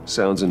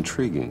 Sounds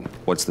intriguing.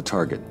 What's the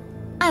target?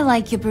 I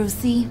like you,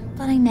 Brucey,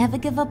 but I never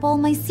give up all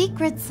my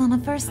secrets on a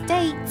first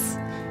date.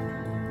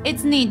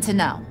 It's need to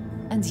know.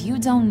 and you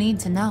don't need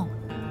to know.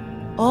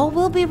 All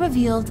will be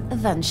revealed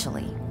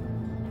eventually.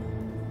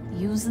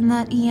 Using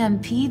that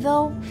EMP,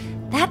 though,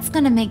 that's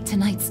gonna make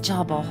tonight's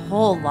job a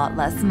whole lot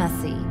less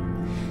messy.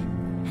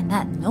 And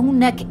that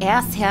no-neck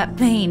asshat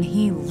Bane,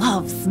 he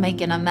loves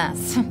making a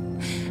mess.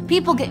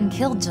 People getting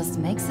killed just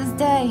makes his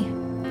day.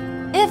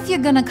 If you're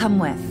gonna come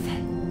with,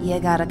 you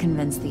gotta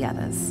convince the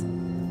others.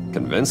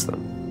 Convince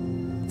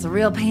them? It's a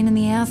real pain in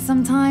the ass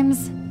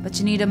sometimes, but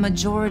you need a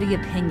majority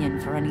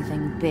opinion for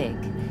anything big.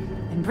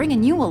 And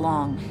bringing you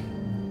along,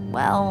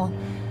 well,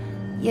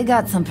 you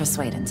got some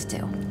persuading to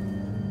do.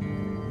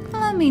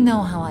 Let me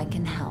know how I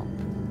can help.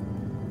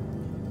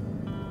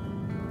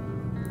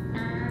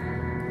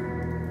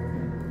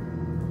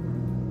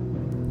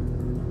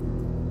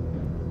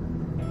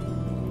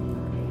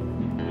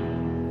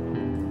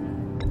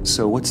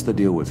 So what's the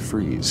deal with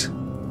Freeze?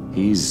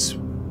 He's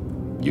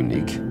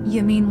unique.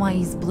 You mean why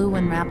he's blue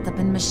and wrapped up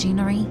in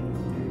machinery?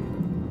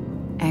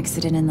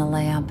 Accident in the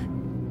lab.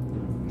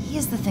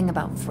 Here's the thing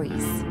about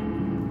Freeze.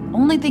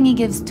 Only thing he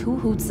gives two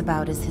hoots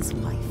about is his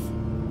wife.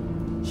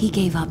 He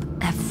gave up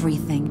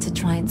everything to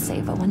try and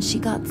save her when she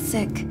got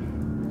sick.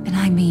 And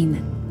I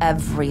mean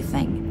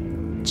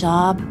everything.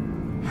 Job,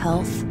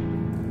 health,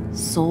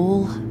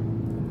 soul,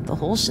 the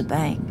whole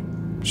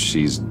shebang.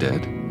 She's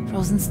dead?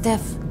 Frozen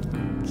stiff.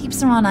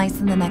 Keeps her on ice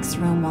in the next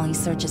room while he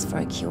searches for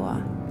a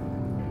cure.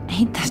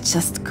 Ain't that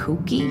just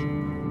kooky?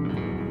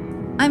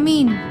 I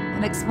mean,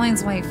 it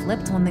explains why he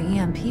flipped when the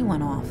EMP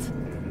went off.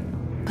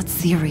 But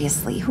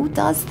seriously, who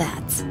does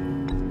that?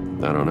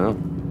 I don't know.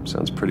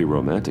 Sounds pretty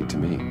romantic to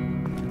me.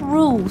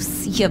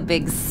 Bruce, you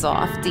big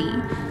softy.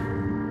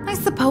 I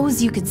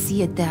suppose you could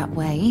see it that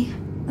way.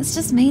 It's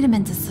just made him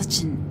into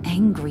such an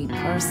angry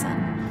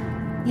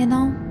person. You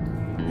know,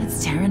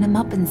 it's tearing him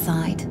up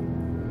inside.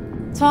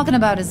 Talking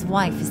about his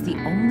wife is the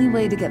only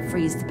way to get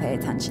Freeze to pay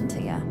attention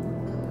to you.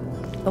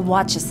 But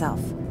watch yourself.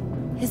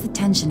 His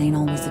attention ain't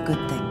always a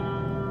good thing.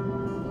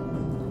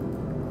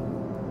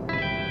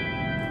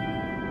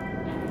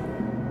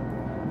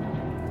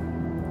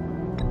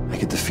 I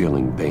get the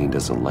feeling Bane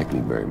doesn't like me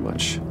very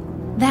much.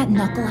 That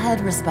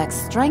knucklehead respects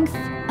strength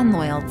and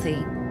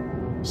loyalty.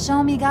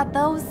 Show him you got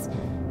those,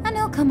 and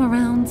he'll come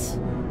around.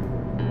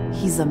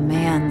 He's a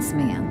man's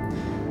man.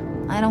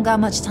 I don't got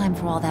much time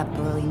for all that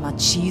burly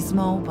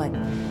machismo, but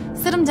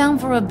sit him down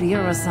for a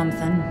beer or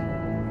something.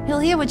 He'll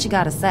hear what you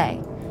gotta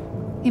say.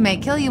 He may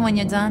kill you when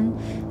you're done,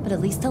 but at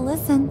least he'll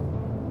listen.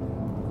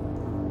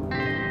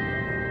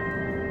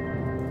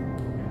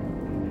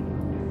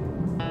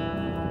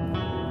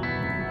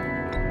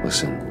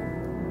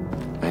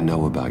 Listen, I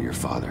know about your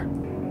father.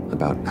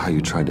 About how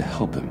you tried to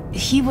help him.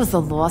 He was a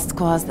lost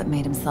cause that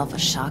made himself a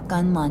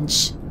shotgun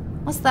lunch.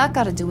 What's that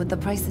got to do with the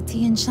price of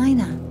tea in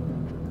China?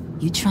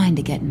 You trying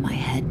to get in my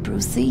head,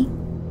 Brucey?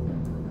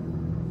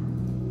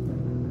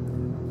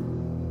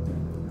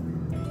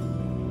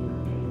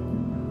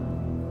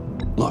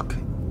 Look,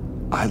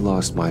 I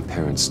lost my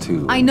parents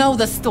too. I know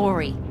the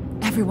story.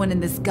 Everyone in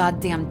this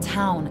goddamn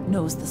town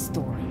knows the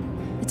story.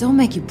 It don't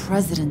make you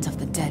president of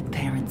the Dead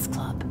Parents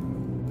Club.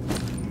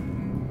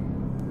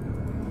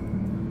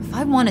 If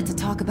I wanted to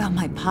talk about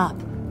my pop,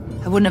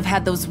 I wouldn't have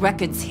had those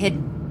records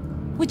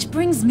hidden. Which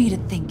brings me to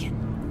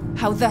thinking,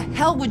 how the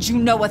hell would you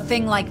know a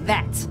thing like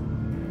that?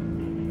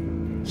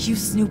 You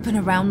snooping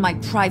around my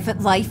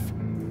private life?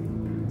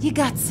 You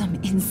got some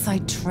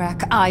inside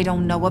track I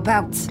don't know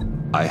about.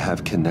 I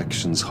have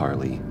connections,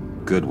 Harley.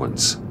 Good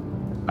ones.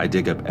 I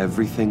dig up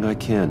everything I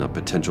can on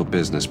potential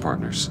business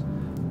partners.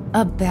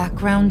 A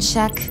background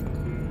check?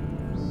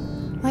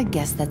 I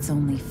guess that's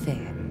only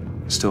fair.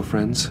 Still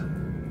friends?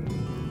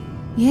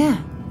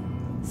 Yeah,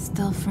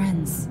 still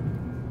friends.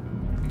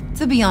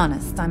 To be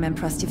honest, I'm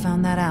impressed you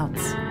found that out.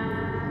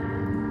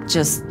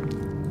 Just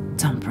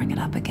don't bring it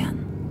up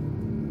again.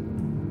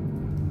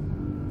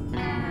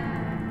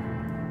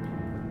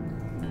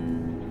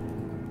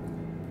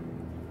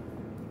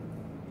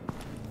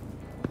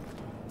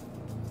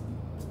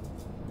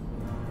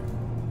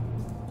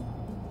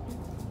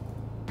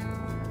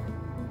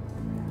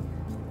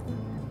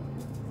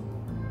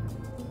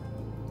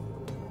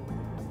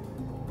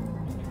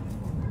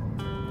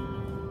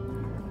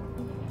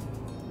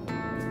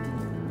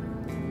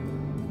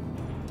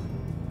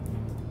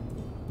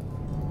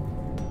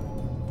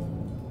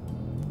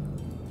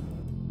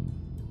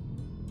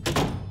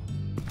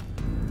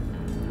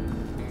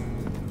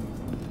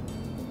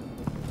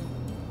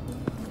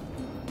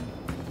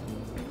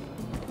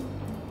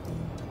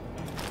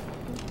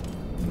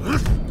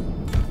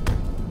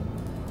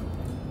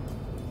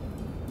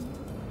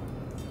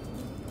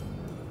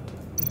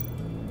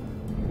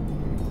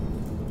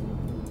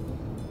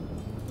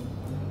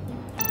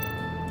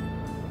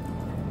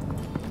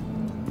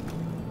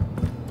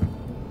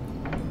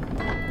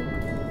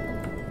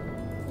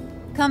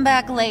 Come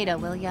back later,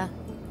 will ya?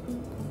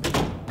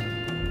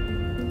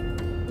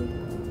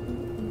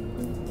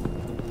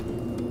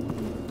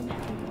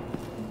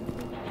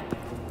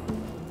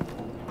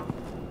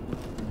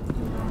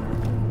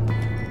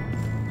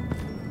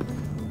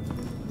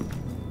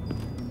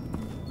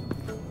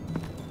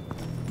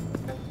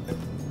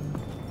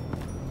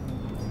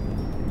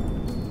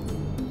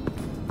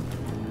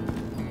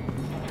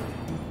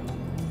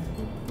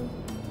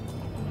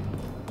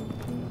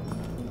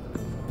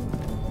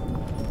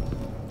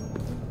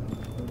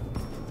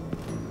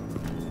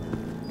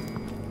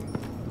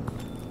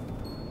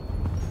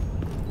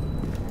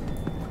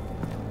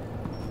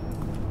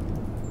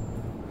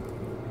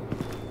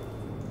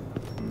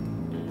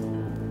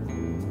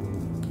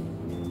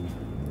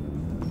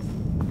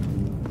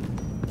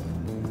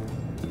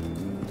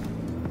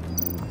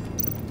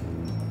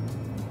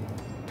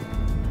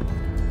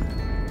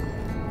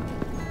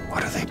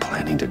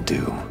 planning to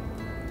do?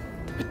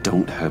 I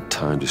don't have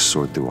time to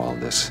sort through all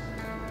this.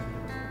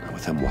 Not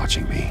with him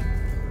watching me.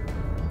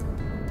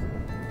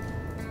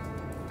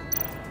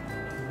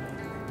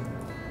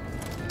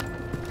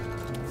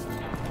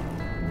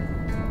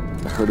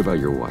 I heard about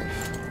your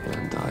wife,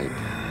 and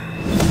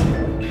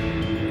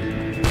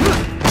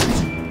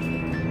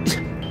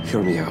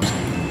Hear me out.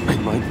 I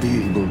might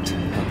be able to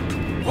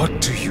help.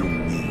 What do you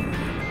mean?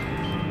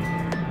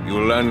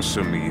 You'll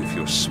answer me if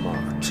you're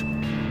smart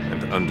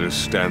and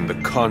understand the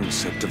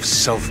concept of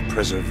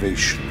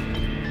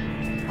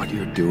self-preservation. What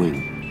you're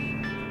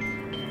doing,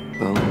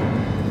 well,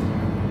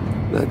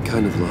 that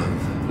kind of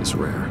love is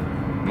rare.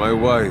 My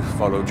wife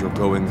followed your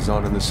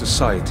goings-on in the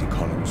society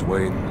columns,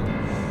 Wayne.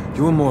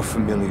 You are more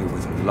familiar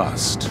with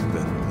lust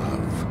than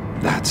love.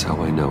 That's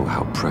how I know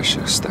how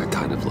precious that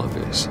kind of love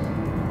is.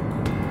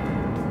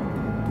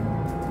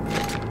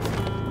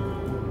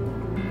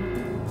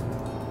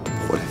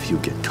 What if you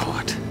get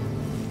caught?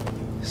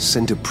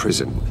 Sent to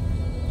prison?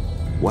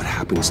 What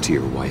happens to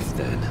your wife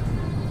then?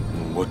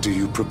 What do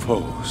you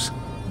propose?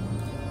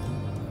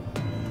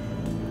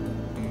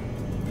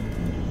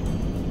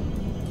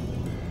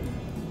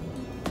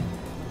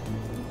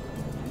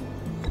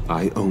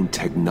 I own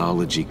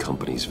technology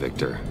companies,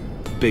 Victor.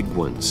 Big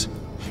ones.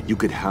 You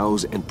could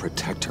house and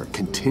protect her,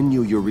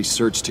 continue your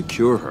research to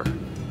cure her.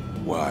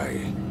 Why?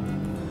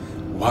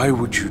 Why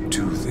would you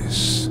do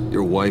this?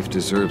 Your wife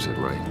deserves it,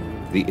 right?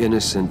 The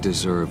innocent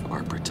deserve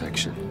our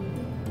protection.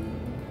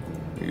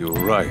 You're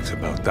right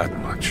about that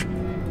much.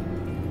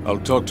 I'll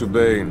talk to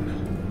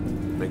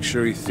Bane. Make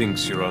sure he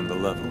thinks you're on the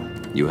level.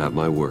 You have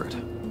my word.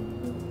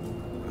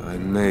 I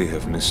may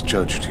have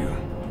misjudged you.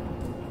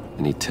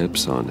 Any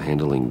tips on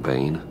handling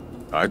Bane?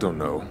 I don't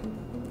know.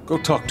 Go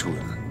talk to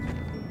him.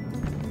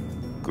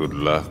 Good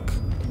luck.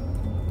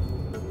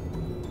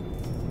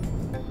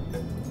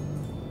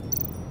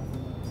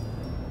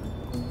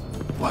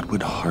 What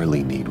would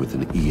Harley need with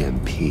an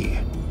EMP?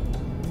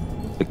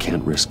 I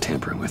can't risk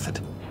tampering with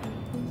it.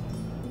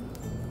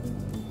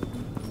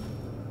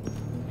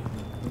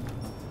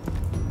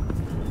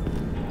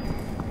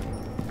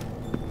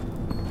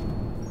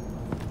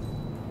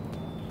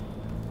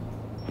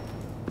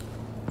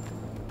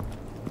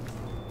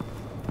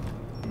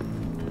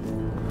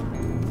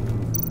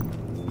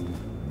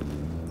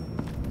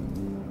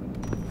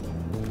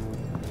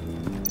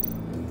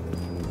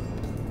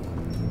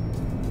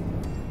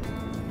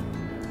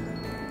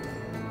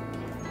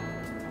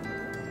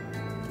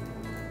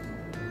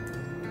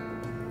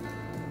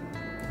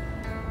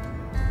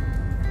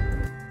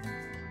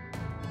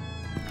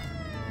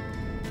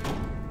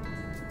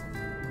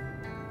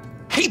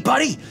 Hey,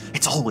 buddy!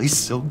 It's always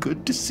so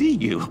good to see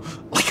you.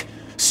 Like,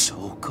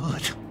 so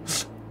good.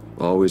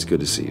 Always good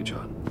to see you,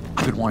 John.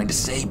 I've been wanting to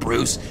say,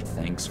 Bruce,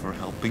 thanks for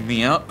helping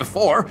me out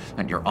before,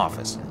 and your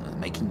office,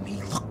 making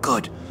me look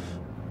good.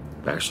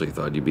 I actually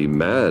thought you'd be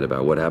mad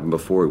about what happened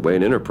before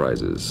Wayne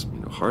Enterprises. You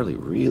know, Harley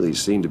really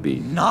seemed to be...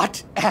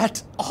 Not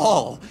at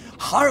all.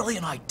 Harley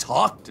and I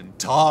talked and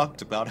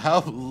talked about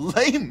how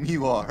lame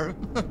you are.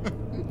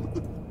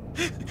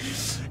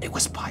 It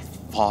was by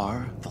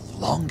far the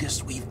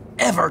longest we've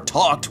ever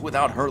talked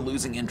without her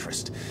losing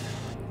interest.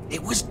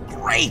 It was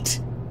great.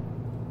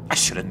 I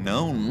should have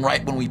known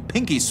right when we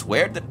pinky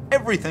sweared that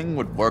everything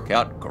would work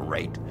out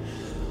great.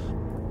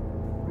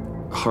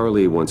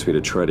 Harley wants me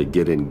to try to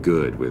get in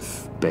good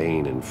with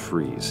Bane and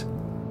Freeze.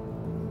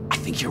 I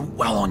think you're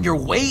well on your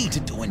way to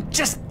doing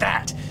just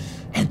that.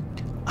 And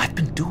I've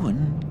been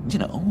doing, you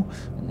know,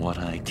 what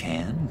I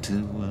can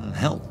to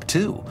help,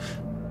 too.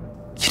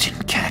 You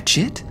didn't catch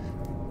it?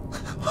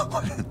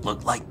 When it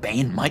looked like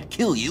Bane might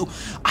kill you,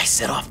 I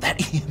set off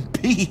that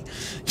EMP,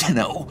 you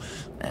know,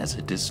 as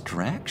a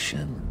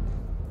distraction.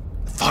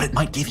 Thought it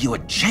might give you a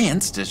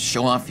chance to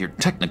show off your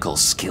technical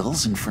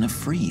skills in front of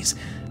Freeze.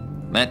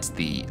 That's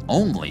the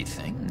only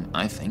thing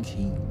I think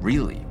he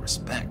really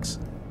respects.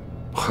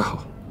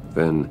 Wow,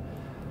 then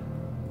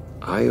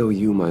I owe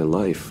you my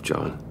life,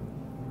 John.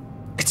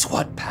 It's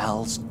what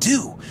pals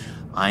do.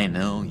 I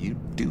know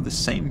you'd do the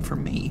same for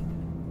me.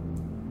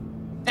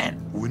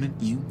 And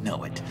wouldn't you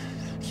know it,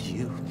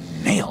 you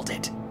nailed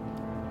it.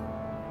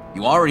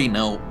 You already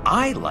know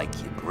I like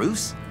you,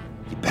 Bruce.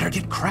 You better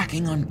get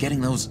cracking on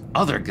getting those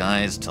other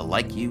guys to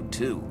like you,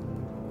 too.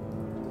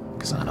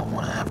 Because I don't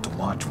want to have to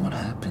watch what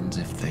happens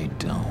if they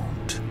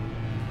don't.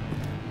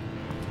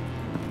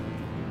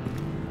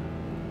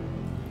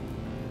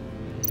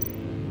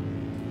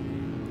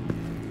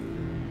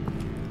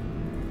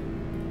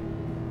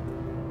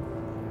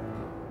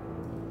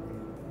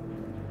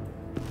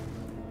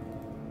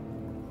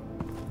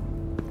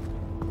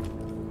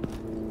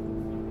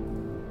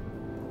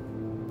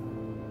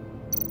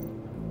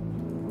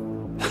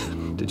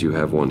 Did you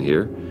have one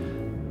here?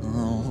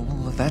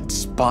 Oh, that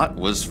spot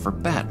was for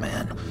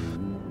Batman.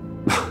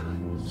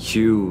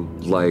 You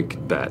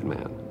like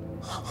Batman?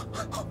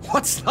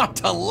 What's not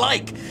to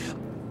like?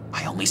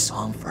 I only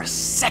saw him for a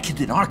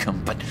second in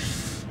Arkham, but...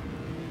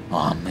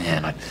 oh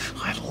man,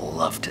 I'd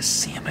love to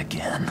see him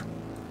again.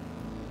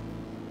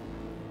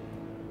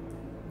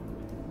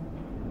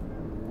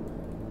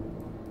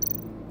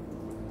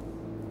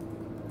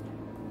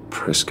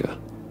 Triska.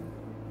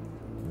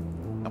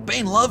 Now,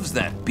 Bane loves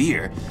that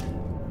beer.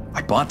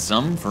 I bought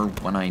some for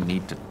when I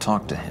need to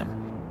talk to him.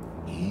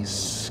 He's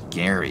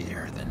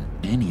scarier than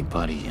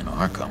anybody in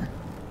Arkham.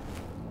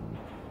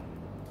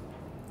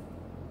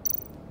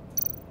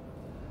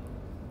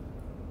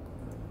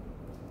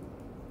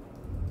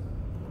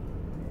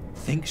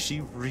 Think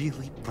she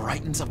really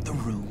brightens up the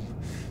room?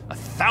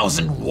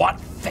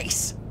 1,000-watt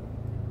face!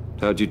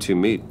 How'd you two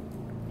meet?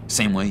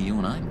 Same way you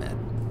and I met.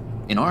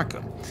 In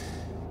Arkham.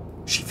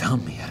 She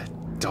found me at a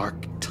dark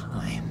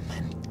time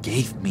and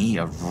gave me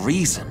a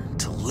reason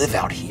to live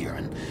out here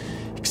and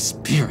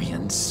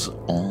experience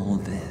all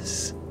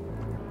this.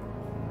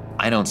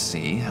 I don't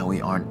see how we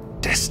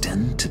aren't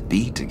destined to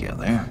be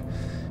together.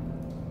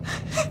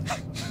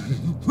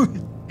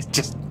 It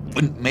just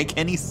wouldn't make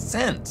any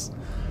sense.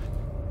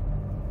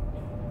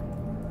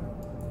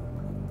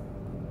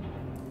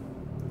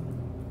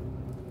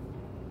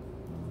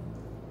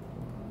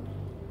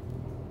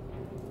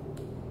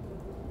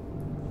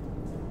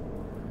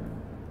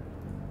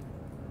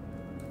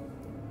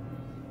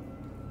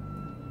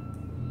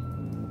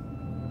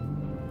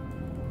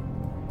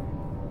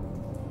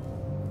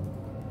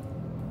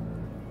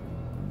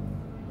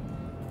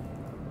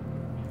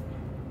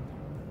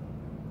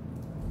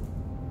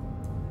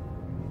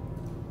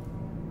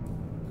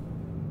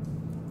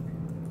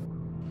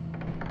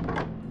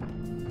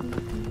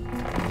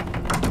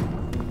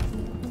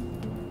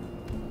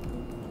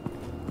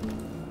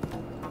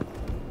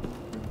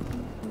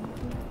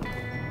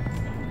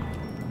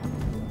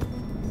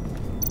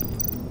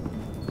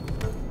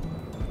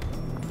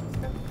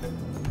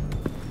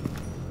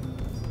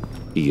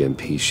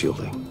 EMP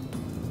shielding.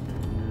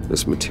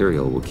 This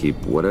material will keep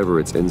whatever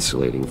it's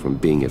insulating from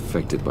being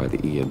affected by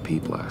the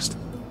EMP blast.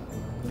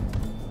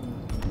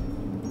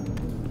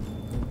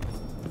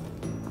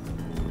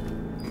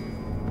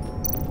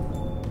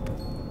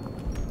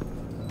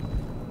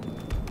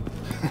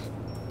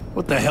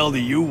 What the hell do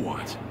you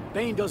want?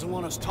 Bane doesn't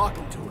want us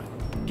talking to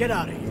him. Get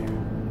out of here.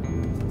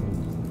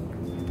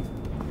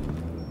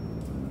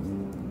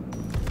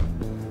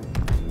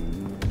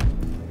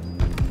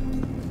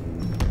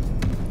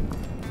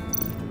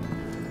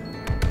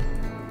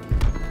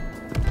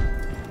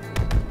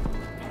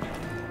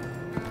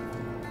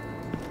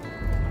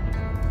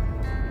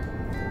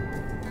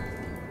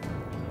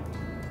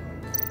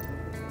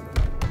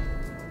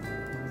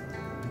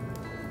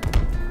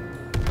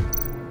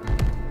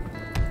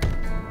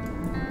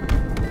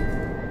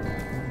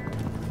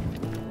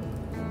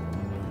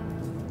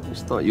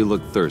 Thought you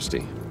looked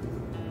thirsty.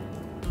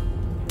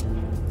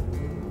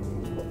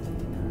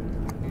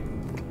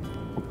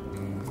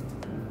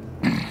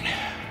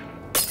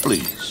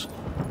 Please,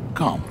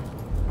 come.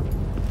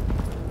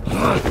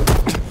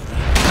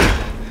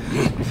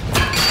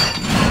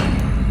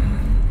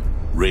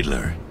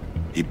 Riddler,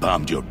 he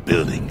bombed your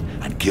building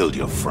and killed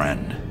your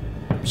friend.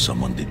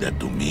 Someone did that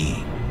to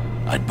me.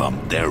 I'd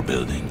bomb their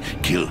building,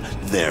 kill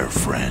their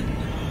friend.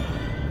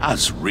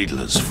 As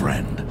Riddler's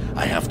friend,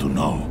 I have to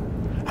know.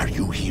 Are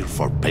you here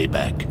for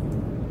payback?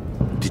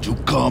 Did you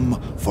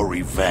come for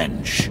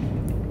revenge?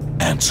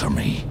 Answer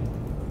me,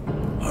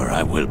 or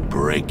I will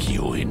break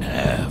you in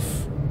half.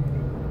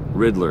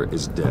 Riddler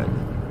is dead.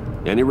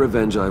 Any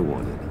revenge I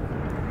wanted,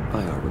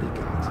 I already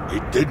got. He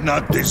did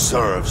not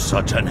deserve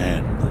such an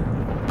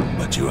end.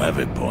 But you have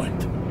a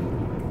point.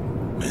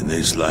 In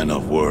this line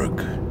of work,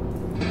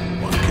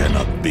 one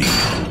cannot be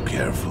too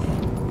careful.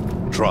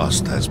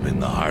 Trust has been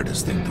the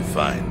hardest thing to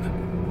find.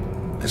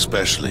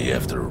 Especially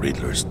after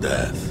Riddler's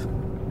death.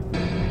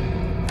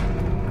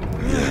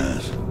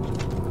 Yes.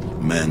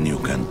 Men you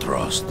can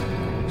trust.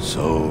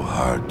 So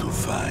hard to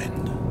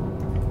find.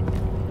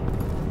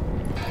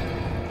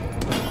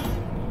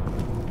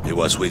 He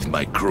was with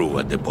my crew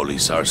at the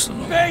police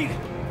arsenal. Bane!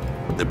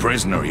 The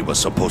prisoner he was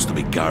supposed to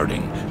be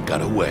guarding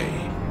got away.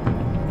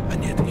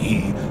 And yet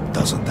he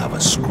doesn't have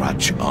a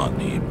scratch on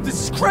him.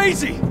 This is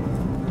crazy!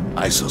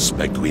 I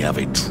suspect we have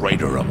a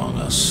traitor among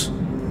us.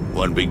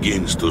 One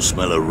begins to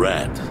smell a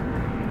rat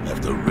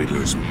after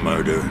Riddler's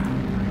murder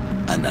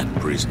and that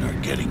prisoner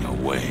getting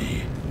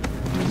away.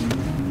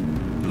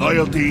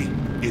 Loyalty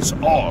is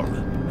all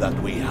that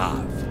we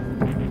have.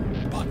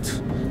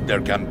 But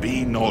there can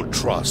be no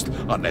trust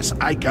unless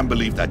I can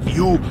believe that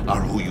you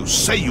are who you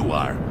say you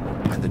are,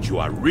 and that you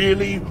are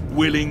really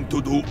willing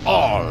to do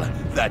all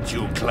that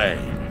you claim.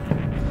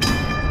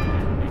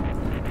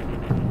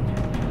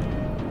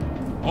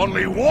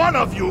 Only one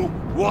of you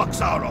walks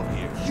out of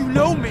here. You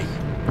know me!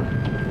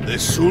 The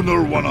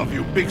sooner one of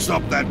you picks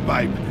up that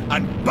pipe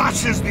and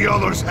bashes the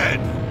other's head,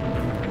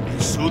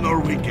 the sooner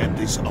we get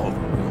this over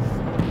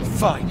with.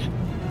 Fine.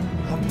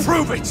 I'll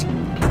prove it!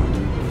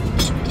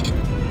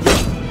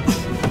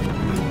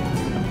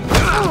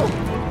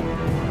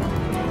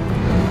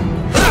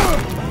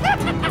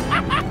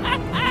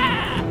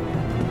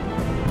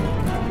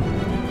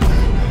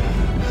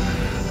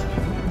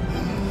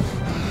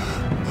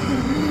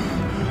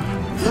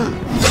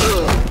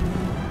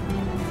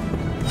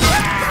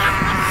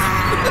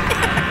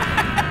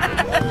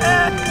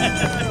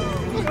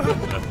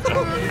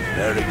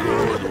 Very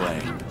good,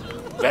 Wayne.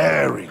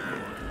 Very good.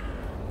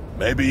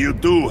 Maybe you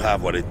do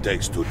have what it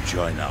takes to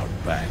join our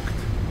pact.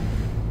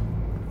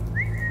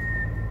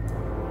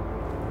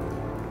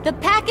 The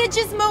package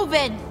is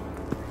moving.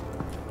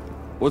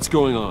 What's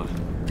going on?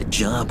 The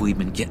job we've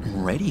been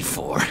getting ready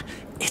for.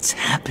 It's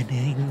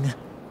happening.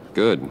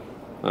 Good.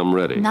 I'm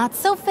ready. Not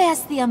so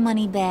fast, the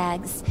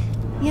Moneybags.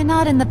 You're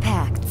not in the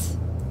pact.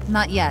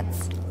 Not yet.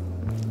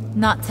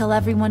 Not till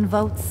everyone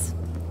votes.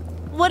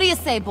 What do you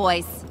say,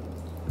 boys?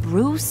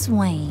 Bruce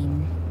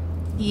Wayne.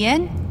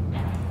 In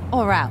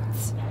or out?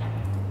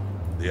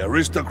 The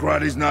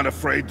aristocrat is not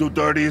afraid to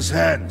dirty his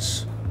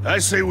hands. I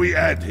say we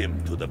add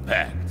him to the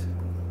pact.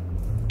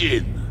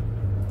 In.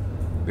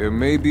 There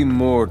may be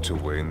more to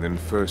Wayne than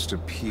first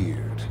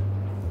appeared.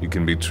 You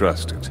can be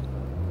trusted.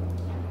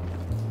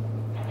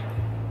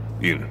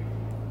 In.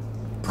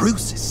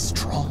 Bruce is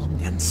strong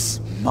and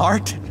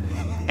smart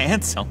and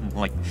handsome,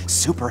 like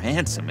super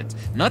handsome. It's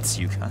nuts,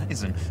 you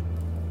guys, and...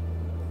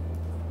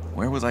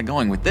 Where was I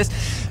going with this?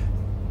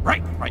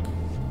 Right.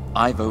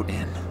 I vote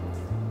in.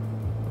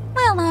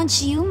 Well,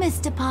 aren't you,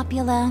 Mr.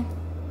 Popular?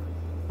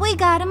 We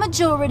got a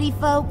majority,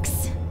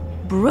 folks.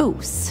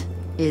 Bruce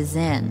is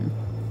in.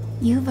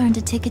 You've earned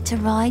a ticket to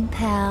ride,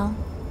 pal.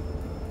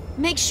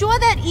 Make sure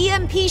that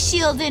EMP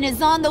shielding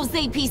is on those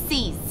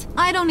APCs.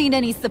 I don't need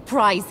any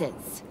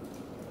surprises.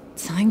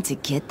 Time to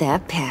get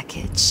that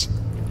package.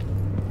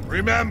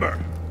 Remember,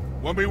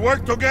 when we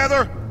work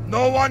together,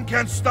 no one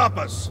can stop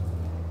us.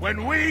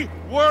 When we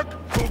work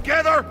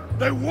together,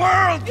 the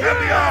world can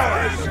be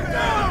ours!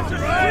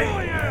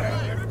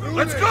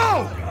 Let's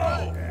go!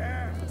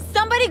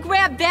 Somebody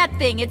grab that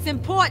thing, it's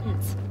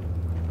important.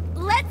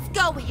 Let's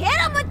go hit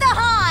him with the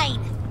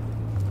hind!